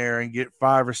McKissick in there and get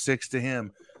 5 or 6 to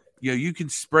him. You can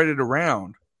spread it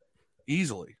around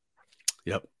easily.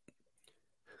 Yep.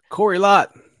 Corey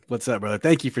Lott, what's up, brother?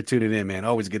 Thank you for tuning in, man.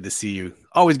 Always good to see you.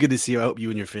 Always good to see you. I hope you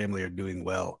and your family are doing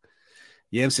well.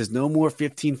 Yam says, no more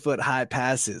 15-foot high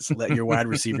passes. Let your wide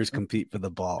receivers compete for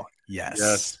the ball.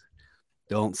 Yes.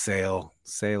 Don't sail.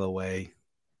 Sail away.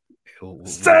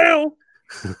 Sail!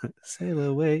 Sail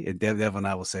away. And Dev and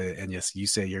I will say it. And yes, you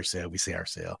say your sail. We say our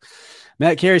sail.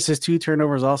 Matt Carey says 2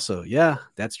 turnovers also. Yeah,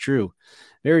 that's true.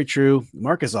 Very true.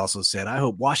 Marcus also said, I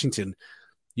hope Washington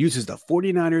uses the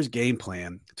 49ers game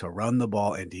plan to run the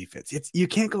ball and defense. You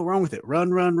can't go wrong with it. Run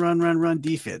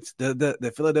defense.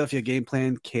 The Philadelphia game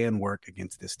plan can work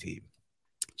against this team.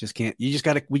 Just can't. We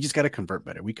just gotta convert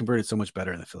better. We converted so much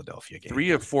better in the Philadelphia game.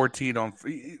 3 of 14 on.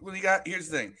 Well, here's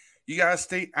the thing. You gotta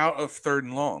stay out of 3rd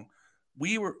and long.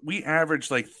 We averaged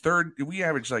like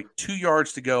 2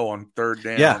 yards to go on 3rd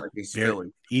down. Yeah, against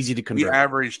Philly. Easy to convert. We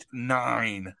averaged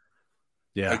 9.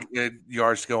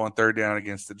 Yards to go on 3rd down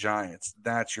against the Giants.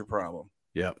 That's your problem.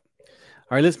 Yep. All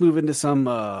right, let's move into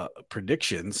some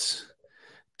predictions.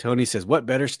 Tony says, what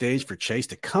better stage for Chase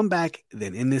to come back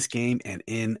than in this game and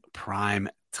in prime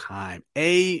time?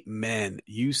 Amen.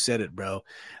 You said it, bro.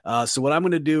 So what I'm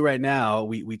going to do right now,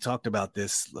 we talked about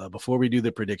this before we do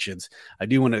the predictions. I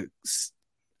do want to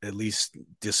at least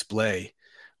display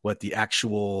what the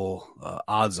actual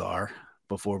odds are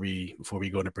before we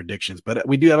go into predictions. But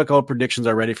we do have a couple of predictions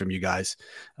already from you guys.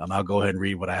 I'll go ahead and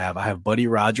read what I have. I have Buddy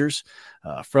Rogers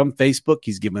from Facebook.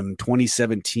 He's given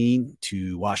 2017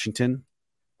 to Washington.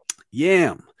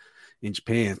 Yam in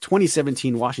Japan,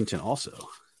 2017 Washington also.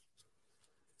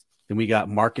 Then we got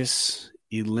Marcus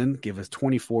Edlin, give us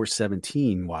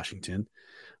 24-17 Washington.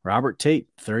 Robert Tate,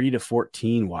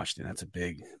 30-14 Washington. That's a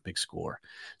big score.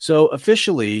 So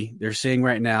officially, they're saying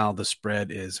right now the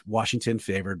spread is Washington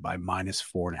favored by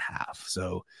 -4.5.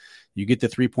 So you get the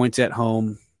 3 points at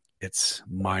home, it's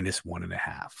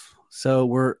 -1.5.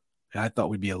 So I thought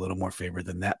we'd be a little more favored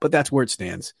than that, but that's where it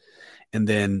stands. And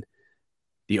then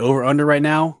the over-under right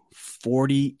now,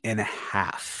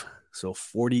 40.5. So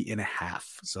 40.5.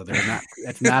 So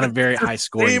that's not a very high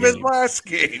score. Same as last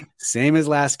game. Same as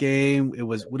last game. It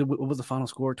was, what was the final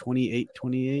score? 28,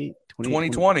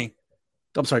 2020.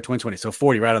 I'm sorry, 2020. So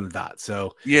 40 right on the dot.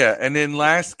 So yeah. And then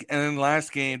last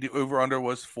game, the over under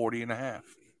was 40.5.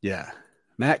 Yeah.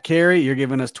 Matt Carey, you're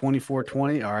giving us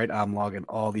 24-20. All right. I'm logging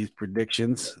all these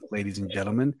predictions, ladies and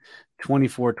gentlemen.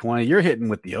 24-20. You're hitting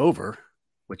with the over,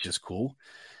 which is cool.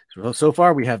 So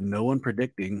far, we have no one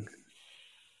predicting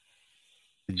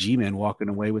the G-Men walking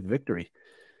away with victory.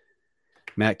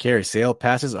 Matt Carey, sail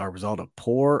passes are a result of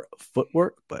poor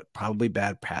footwork, but probably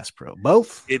bad pass pro.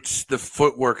 Both? It's the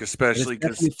footwork, especially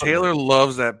because Taylor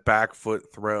loves that back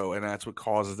foot throw, and that's what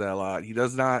causes that a lot. He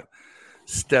does not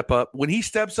step up. When he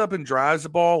steps up and drives the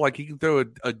ball, like he can throw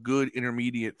a good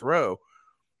intermediate throw.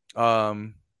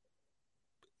 But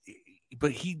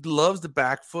he loves the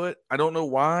back foot. I don't know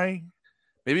why.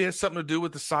 Maybe it has something to do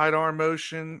with the sidearm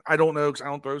motion. I don't know because I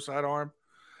don't throw sidearm.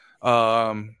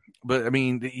 But I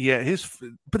mean, yeah,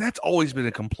 but that's always been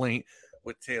a complaint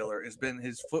with Taylor has been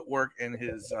his footwork and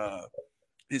his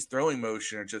throwing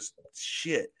motion are just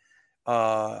shit.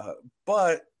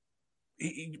 But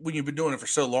when you've been doing it for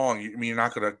so long, you're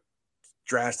not going to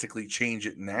drastically change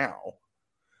it now.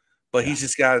 But he's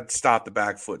just got to stop the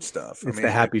back foot stuff. It's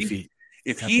the happy feet.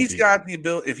 If he's got the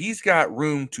ability, if he's got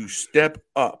room to step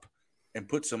up and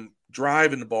put some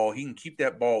drive in the ball, he can keep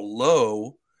that ball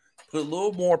low, put a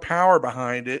little more power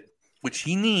behind it, which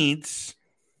he needs,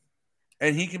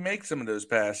 and he can make some of those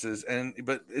passes.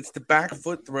 But it's the back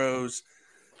foot throws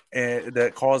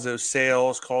that cause those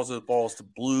sails, cause those balls to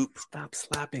bloop. Stop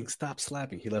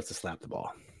slapping. He loves to slap the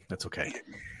ball. That's okay.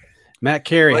 Matt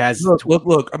Carey has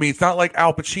look. I mean, it's not like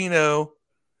Al Pacino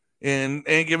in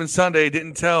Any Given Sunday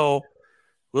didn't tell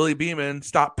Willie Beeman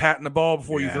stop patting the ball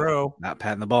before you throw. Not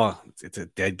patting the ball. It's a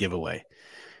dead giveaway.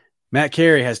 Matt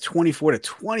Carey has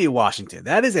 24-20 Washington.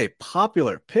 That is a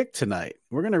popular pick tonight.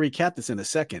 We're going to recap this in a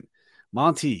second.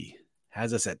 Monty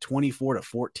has us at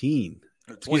 24-14.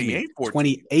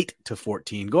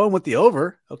 28-14. Going with the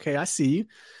over. Okay, I see you.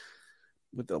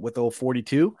 With the old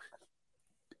 42.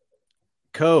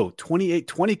 Co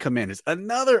 28-20 Commanders.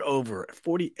 Another over at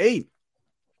 48.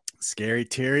 Scary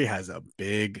Terry has a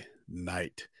big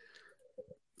night.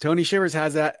 Tony Shivers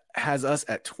has us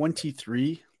at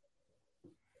 23-13.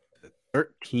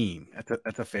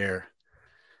 That's a fair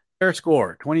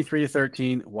score.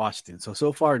 23-13 Washington.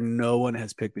 So far no one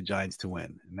has picked the Giants to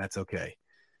win, and that's okay.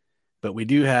 But we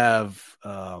do have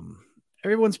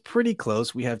everyone's pretty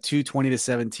close. We have 2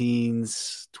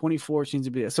 20-17s. 24 seems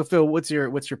to be. So Phil, what's your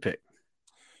pick?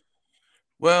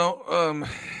 Well,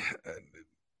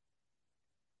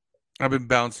 I've been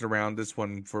bouncing around this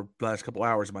one for the last couple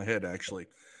hours in my head, actually.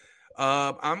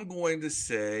 I'm going to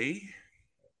say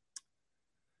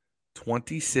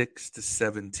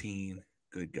 26-17.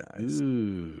 Good guys.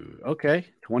 Ooh, okay.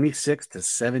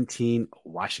 26-17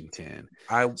 Washington.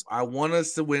 I want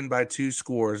us to win by 2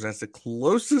 scores. That's the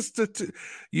closest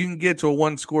you can get to a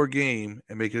 1-score game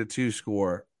and make it a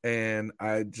 2-score. And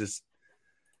I just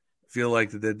feel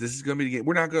like that this is going to be the game.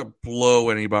 We're not going to blow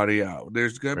anybody out.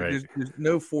 There's going to be there's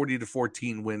no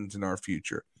 40-14 wins in our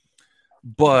future.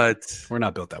 But we're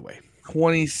not built that way.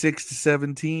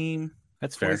 26-17.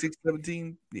 That's fair.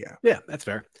 26-17. Yeah. Yeah, that's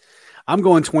fair. I'm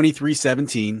going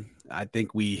 23-17. I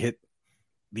think we hit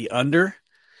the under,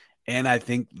 and I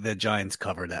think the Giants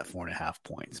cover that 4.5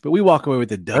 points. But we walk away with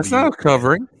the W. That's not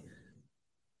covering.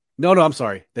 No, I'm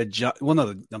sorry.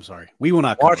 I'm sorry. We will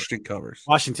not cover. Washington covers.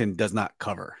 Washington does not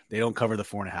cover. They don't cover the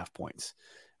 4.5 points.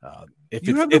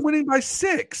 You have them winning by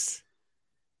 6.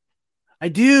 I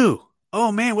do.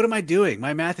 Oh, man, what am I doing?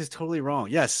 My math is totally wrong.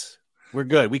 Yes, we're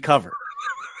good. We cover.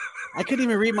 I couldn't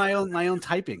even read my own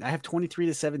typing. I have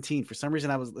 23-17. For some reason,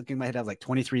 I was looking in my head. I was like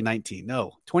 23-19.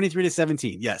 No,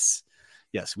 23-17. Yes,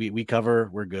 we cover.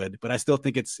 We're good. But I still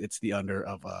think it's the under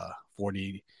of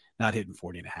 40, not hitting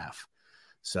 40.5.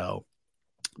 So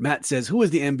Matt says, who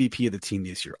is the MVP of the team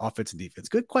this year? Offense and defense.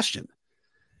 Good question.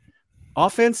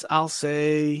 Offense, I'll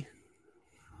say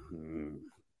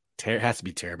has to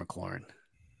be Terry McLaurin.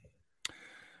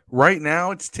 Right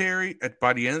now, it's Terry.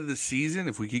 By the end of the season,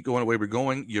 if we keep going the way we're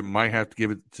going, you might have to give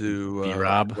it to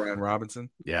Brian Robinson.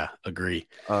 Yeah, agree.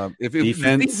 If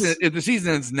the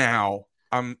season ends now,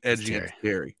 I'm edging it to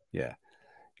Terry. Yeah.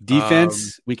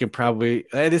 Defense, we can probably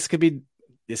this could be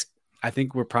this. I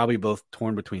think we're probably both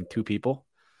torn between 2 people.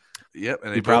 Yep,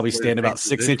 and they probably stand about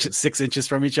 6 inches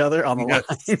from each other on the line.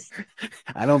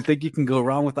 I don't think you can go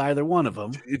wrong with either one of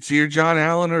them. It's either John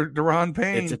Allen or Daron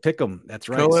Payne. It's a pick 'em. That's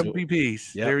right.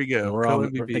 Co-MVPs. There we go. We're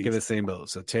thinking the same boat.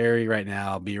 So Terry right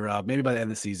now, B-Rob, maybe by the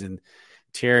end of the season,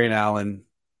 Terry and Allen,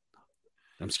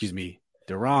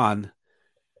 Daron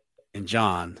and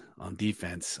John on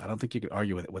defense. I don't think you could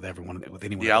argue with everyone, with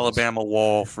anyone. The Alabama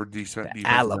wall for defense.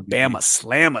 Alabama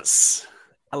Slammers.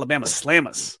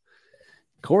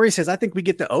 Corey says, I think we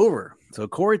get the over. So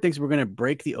Corey thinks we're going to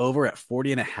break the over at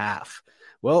 40.5.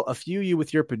 Well, a few of you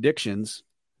with your predictions.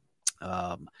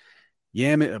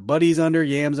 Buddy's under,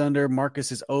 Yam's under,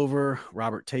 Marcus is over,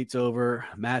 Robert Tate's over,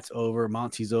 Matt's over,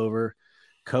 Monty's over,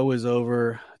 Co is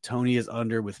over, Tony is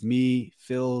under with me,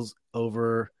 Phil's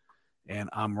over, and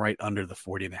I'm right under the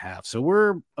 40.5. So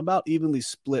we're about evenly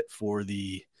split for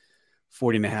the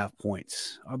 40.5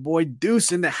 points. Our boy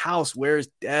Deuce in the house. Where's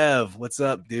Dev? What's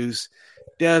up, Deuce?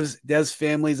 Dev's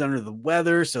family's under the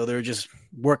weather, so they're just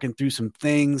working through some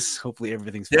things. Hopefully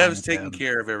everything's fine. Dev's taking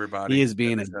care of everybody. He is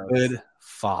being a good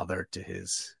father to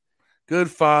his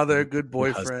good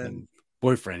boyfriend.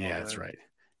 Boyfriend, yeah, that's right.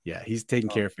 Yeah, he's taking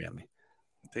care of family.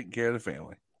 Taking care of the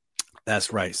family.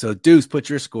 That's right. So, Deuce, put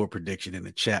your score prediction in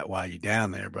the chat while you're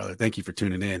down there, brother. Thank you for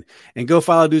tuning in. And go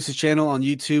follow Deuce's channel on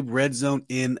YouTube, Red Zone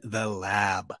in the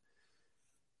Lab.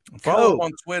 Follow him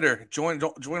on Twitter. Join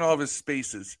all of his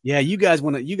spaces. Yeah, you guys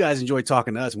enjoy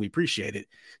talking to us, and we appreciate it.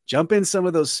 Jump in some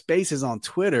of those spaces on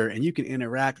Twitter, and you can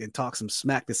interact and talk some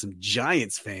smack to some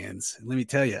Giants fans. And let me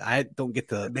tell you, I don't get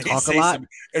to talk a lot.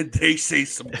 And they say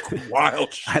some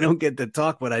wild shit. I don't get to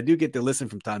talk, but I do get to listen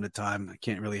from time to time. I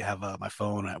can't really have my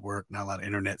phone at work, not a lot of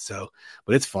internet.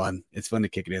 But it's fun. It's fun to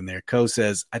kick it in there. Co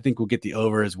says, I think we'll get the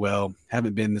over as well.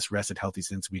 Haven't been this rested healthy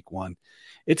since week 1.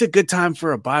 It's a good time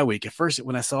for a bye week. At first,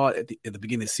 when I saw it at the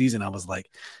beginning of the season, I was like,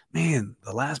 man,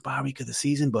 the last bye week of the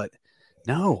season. But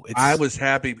no, I was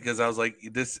happy because I was like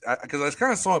because I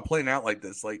kind of saw it playing out like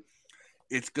this. Like,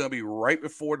 it's going to be right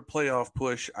before the playoff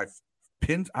push. I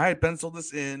had penciled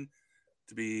this in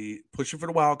to be pushing for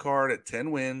the wild card at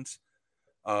 10 wins,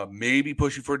 maybe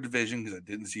pushing for a division because I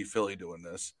didn't see Philly doing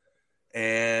this.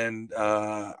 And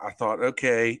I thought,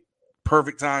 okay,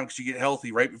 perfect time because you get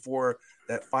healthy right before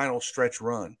that final stretch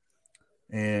run.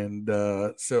 And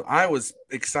so I was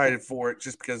excited for it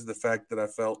just because of the fact that I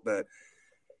felt that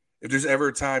if there's ever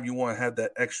a time you want to have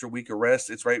that extra week of rest,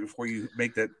 it's right before you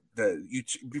make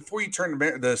before you turn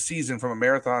the season from a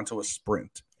marathon to a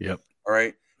sprint. Yep. All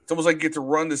right. It's almost like you get to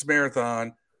run this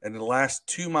marathon, and in the last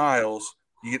 2 miles,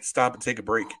 you get to stop and take a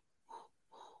break,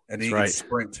 and then you can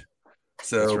sprint.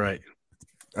 So that's right.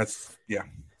 That's yeah.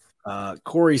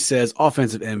 Corey says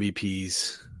offensive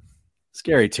MVPs.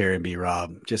 Scary Terry and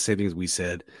B-Rob. Just same things we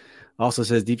said. Also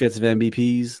says defensive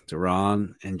MVPs,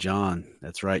 Duran and John.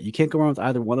 That's right. You can't go wrong with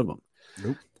either one of them.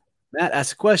 Nope. Matt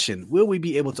asked a question. Will we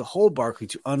be able to hold Barkley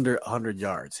to under 100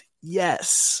 yards?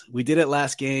 Yes. We did it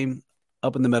last game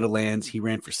up in the Meadowlands. He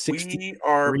ran for 60. We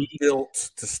are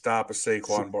built to stop a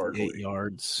Saquon Barkley. 8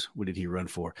 yards. What did he run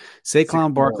for?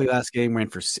 Saquon Barkley last game ran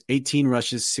for 18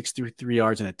 rushes, 63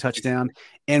 yards, and a touchdown.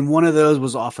 And one of those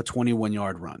was off a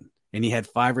 21-yard run. And he had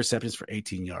 5 receptions for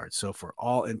 18 yards. So for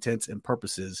all intents and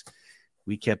purposes,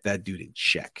 we kept that dude in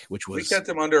check, we kept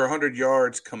him under 100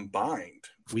 yards combined.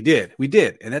 We did.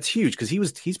 And that's huge because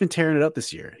he's been tearing it up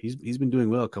this year. He's been doing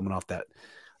well coming off that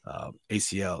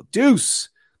ACL. Deuce,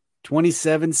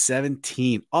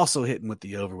 27-17. Also hitting with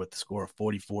the over with the score of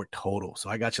 44 total. So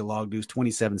I got you log, Deuce,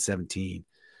 27-17.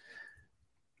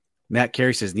 Matt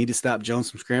Carey says, need to stop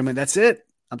Jones from scrambling. That's it.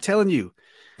 I'm telling you.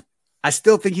 I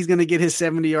still think he's going to get his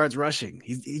 70 yards rushing.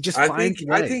 He just finds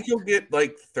I think he'll get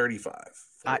like 35.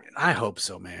 I hope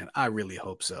so, man. I really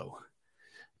hope so.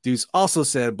 Deuce also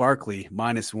said Barkley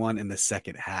 -1 in the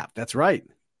second half. That's right.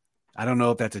 I don't know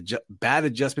if that's bad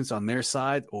adjustments on their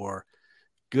side or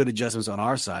good adjustments on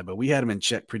our side, but we had him in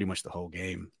check pretty much the whole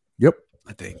game. Yep.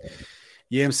 I think.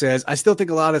 Yam says, I still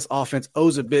think a lot of this offense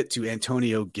owes a bit to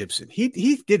Antonio Gibson.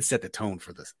 He did set the tone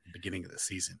for the beginning of the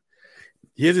season.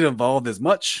 He isn't involved as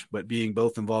much, but being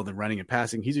both involved in running and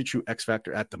passing, he's a true X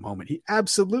factor at the moment. He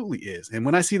absolutely is. And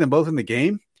when I see them both in the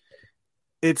game,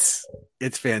 it's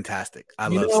fantastic.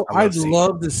 I'd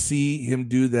love to see him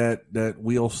do that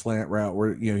wheel slant route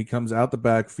where he comes out the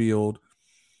backfield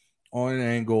on an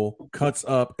angle, cuts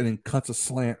up, and then cuts a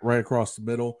slant right across the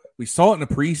middle. We saw it in the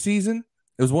preseason.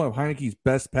 It was one of Heineke's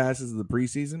best passes of the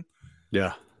preseason.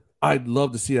 Yeah. I'd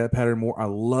love to see that pattern more. I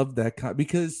love that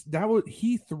because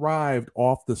he thrived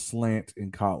off the slant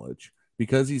in college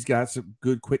because he's got some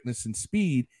good quickness and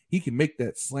speed. He can make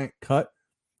that slant cut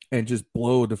and just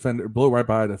blow right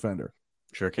by a defender.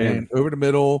 Sure can. And over the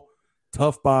middle,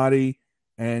 tough body,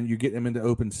 and you get him into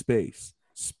open space.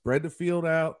 Spread the field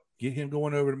out, get him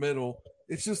going over the middle.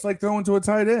 It's just like throwing to a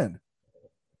tight end.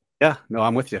 Yeah, no,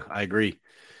 I'm with you. I agree.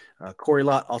 Corey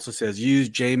Lott also says, use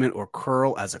Jamin or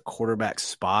Curl as a quarterback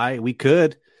spy. We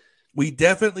could. We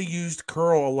definitely used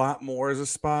Curl a lot more as a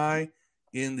spy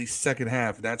in the second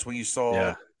half. That's when you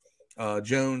saw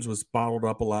Jones was bottled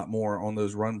up a lot more on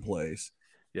those run plays.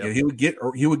 Yeah, he would get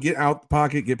out the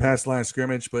pocket, get past the line of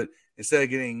scrimmage, but instead of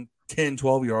getting 10,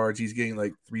 12 yards, he's getting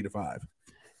like 3 to 5.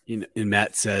 And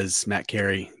Matt says, Matt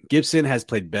Carey, Gibson has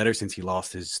played better since he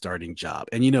lost his starting job.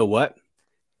 And you know what?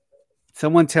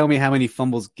 Someone tell me how many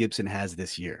fumbles Gibson has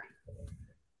this year.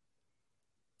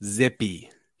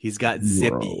 Zippy. He's got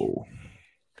zippy. Whoa.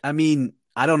 I mean,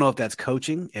 I don't know if that's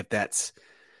coaching, if that's,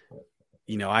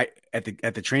 at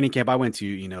the training camp I went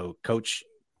to, Coach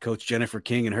Jennifer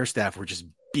King and her staff were just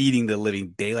beating the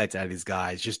living daylights out of these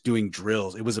guys, just doing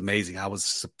drills. It was amazing. I was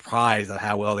surprised at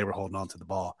how well they were holding on to the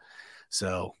ball.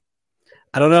 So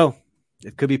I don't know.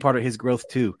 It could be part of his growth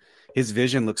too. His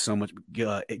vision looks so much.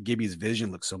 Gibby's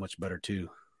vision looks so much better too.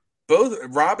 Both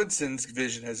Robinson's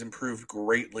vision has improved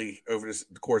greatly over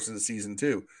the course of the season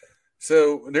too.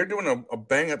 So they're doing a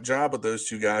bang-up job with those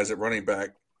two guys at running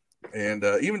back. And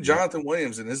even Jonathan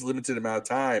Williams, in his limited amount of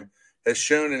time, has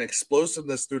shown an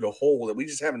explosiveness through the hole that we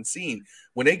just haven't seen.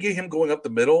 When they get him going up the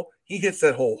middle, he hits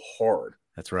that hole hard.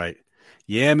 That's right.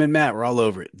 Yam and Matt, we're all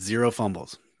over it. 0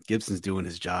 fumbles. Gibson's doing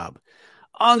his job.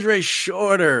 Andre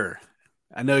Shorter.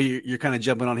 I know you're kind of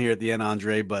jumping on here at the end,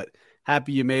 Andre, but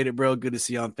happy you made it, bro. Good to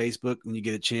see you on Facebook. When you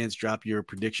get a chance, drop your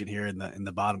prediction here in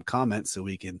the bottom comments so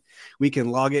we can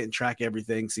log it and track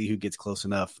everything, see who gets close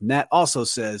enough. Nat also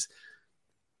says,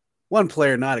 one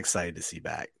player not excited to see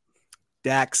back.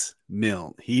 Dax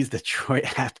Milne. He's the Troy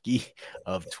Apke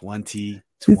of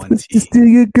 2020. Still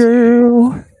your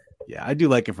girl. Yeah, I do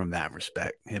like him from that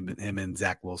respect. Him and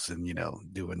Zach Wilson,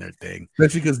 doing their thing.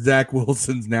 Especially because Zach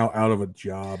Wilson's now out of a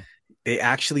job. They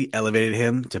actually elevated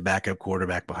him to backup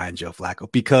quarterback behind Joe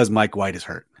Flacco because Mike White is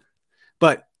hurt.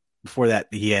 But before that,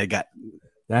 he had got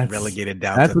relegated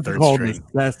down to third string.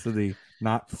 Necessity,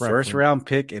 not preference. First round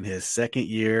pick in his second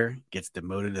year, gets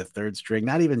demoted to third string,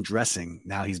 not even dressing.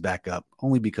 Now he's back up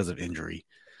only because of injury.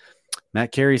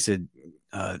 Matt Carey said,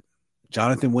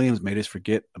 Jonathan Williams made us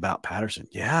forget about Patterson.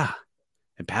 Yeah.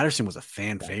 And Patterson was a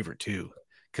fan favorite too.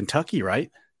 Kentucky,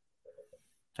 right?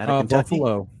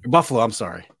 Buffalo. Buffalo, I'm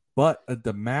sorry. But a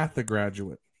DeMatha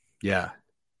graduate. Yeah.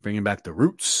 Bringing back the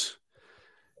roots.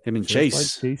 Him and Just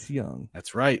Chase. like Chase Young.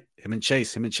 That's right. Him and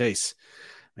Chase.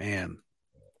 Man.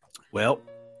 Well,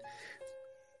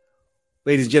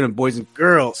 ladies and gentlemen, boys and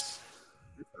girls,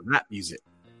 rap music.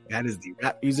 That is the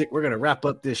rap music. We're going to wrap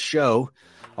up this show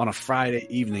on a Friday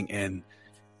evening. And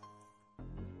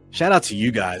shout out to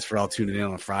you guys for all tuning in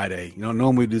on a Friday.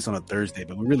 Normally we do this on a Thursday,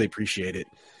 but we really appreciate it.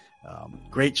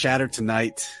 Great chatter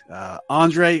tonight.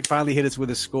 Andre finally hit us with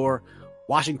a score.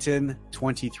 Washington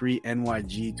 23,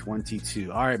 NYG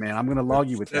 22. All right, man. I'm going to log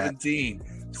you with 17.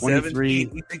 that. 23.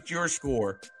 17. We picked your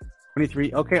score.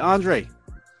 23. Okay, Andre.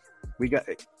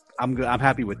 I'm good. I'm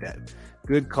happy with that.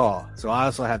 Good call. So I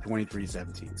also have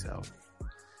 23-17. So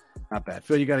not bad.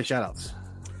 Phil, you got any shout outs?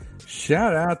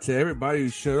 Shout out to everybody who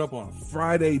showed up on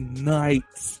Friday night.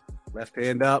 Left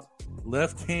hand up.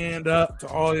 Left hand up to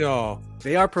all y'all.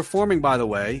 They are performing, by the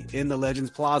way, in the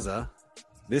Legends Plaza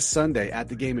this Sunday at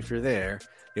the game. If you're there,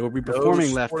 they will be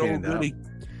performing left hand up.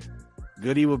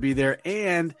 Goody will be there,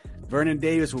 and Vernon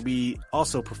Davis will be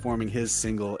also performing his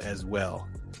single as well.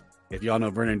 If y'all know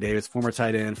Vernon Davis, former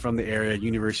tight end from the area,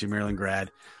 University of Maryland grad,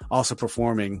 also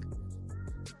performing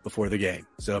before the game.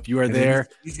 So if you are there,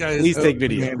 please take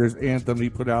video. Commander's anthem he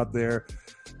put out there,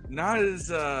 not as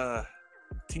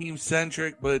team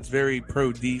centric, but it's very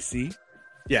pro DC.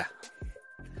 Yeah,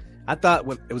 I thought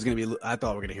it was going to be. I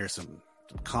thought we were going to hear some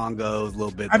congos a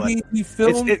little bit. I mean, he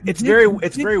filmed. It's very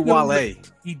Wale.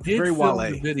 He did very film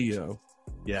Wale the video.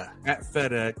 Yeah, at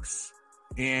FedEx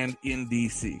and in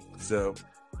DC. So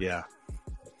yeah,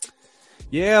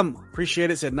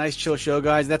 appreciate it. Said nice chill show,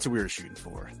 guys. That's what we were shooting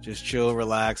for. Just chill,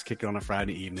 relax, kick it on a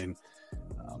Friday evening.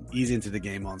 Ease into the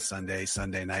game on Sunday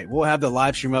night. We'll have the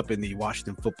live stream up in the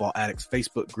Washington Football Addicts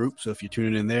Facebook group. So if you're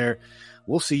tuning in there,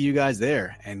 we'll see you guys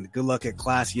there. And good luck at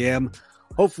Class Yam.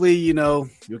 Hopefully, you'll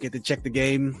get to check the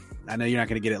game. I know you're not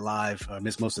going to get it live or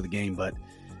miss most of the game, but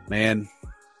man,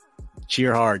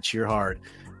 cheer hard.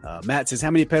 Matt says,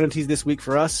 how many penalties this week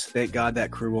for us? Thank God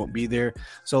that crew won't be there.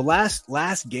 So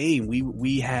last game,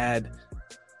 we had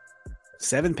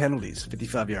 7 penalties,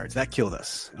 55 yards. That killed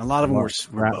us. And a lot of them were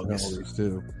bogus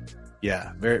too.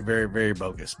 Yeah, very, very, very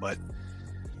bogus. But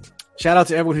shout out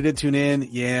to everyone who did tune in.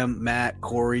 Yam, Matt,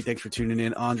 Corey, thanks for tuning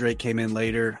in. Andre came in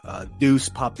later. Deuce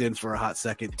popped in for a hot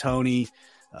second. Tony,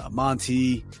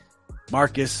 Monty,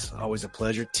 Marcus, always a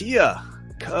pleasure. Tia,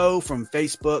 Co from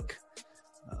Facebook.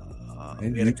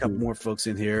 We had a couple more folks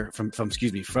in here from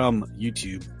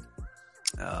YouTube.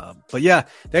 But yeah,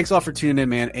 thanks all for tuning in,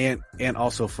 man, and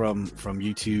also from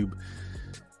YouTube.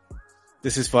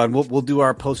 This is fun. We'll do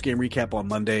our post game recap on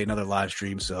Monday, another live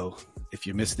stream. So if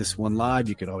you missed this one live,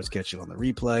 you can always catch it on the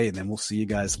replay, and then we'll see you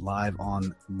guys live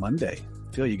on Monday.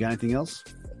 Phil, you got anything else?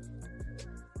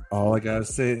 All I gotta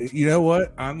say, you know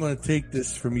what? I'm gonna take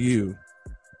this from you.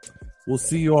 We'll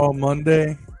see you all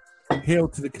Monday. Hail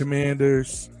to the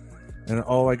Commanders. And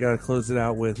all I gotta close it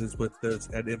out with is with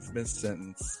that infamous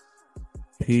sentence.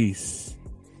 Peace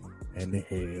and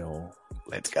hail.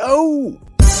 Let's go.